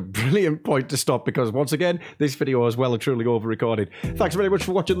seems like a brilliant point to stop because, once again, this video is well and truly over-recorded. Thanks very much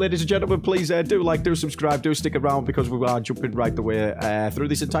for watching, ladies and gentlemen. Please do like, do subscribe, do stick around because we are jumping right the way through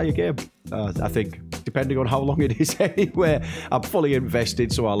this entire game. I think, depending on how long it is anyway. I'm fully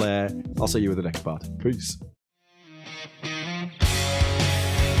invested, so I'll see you in the next part. Peace.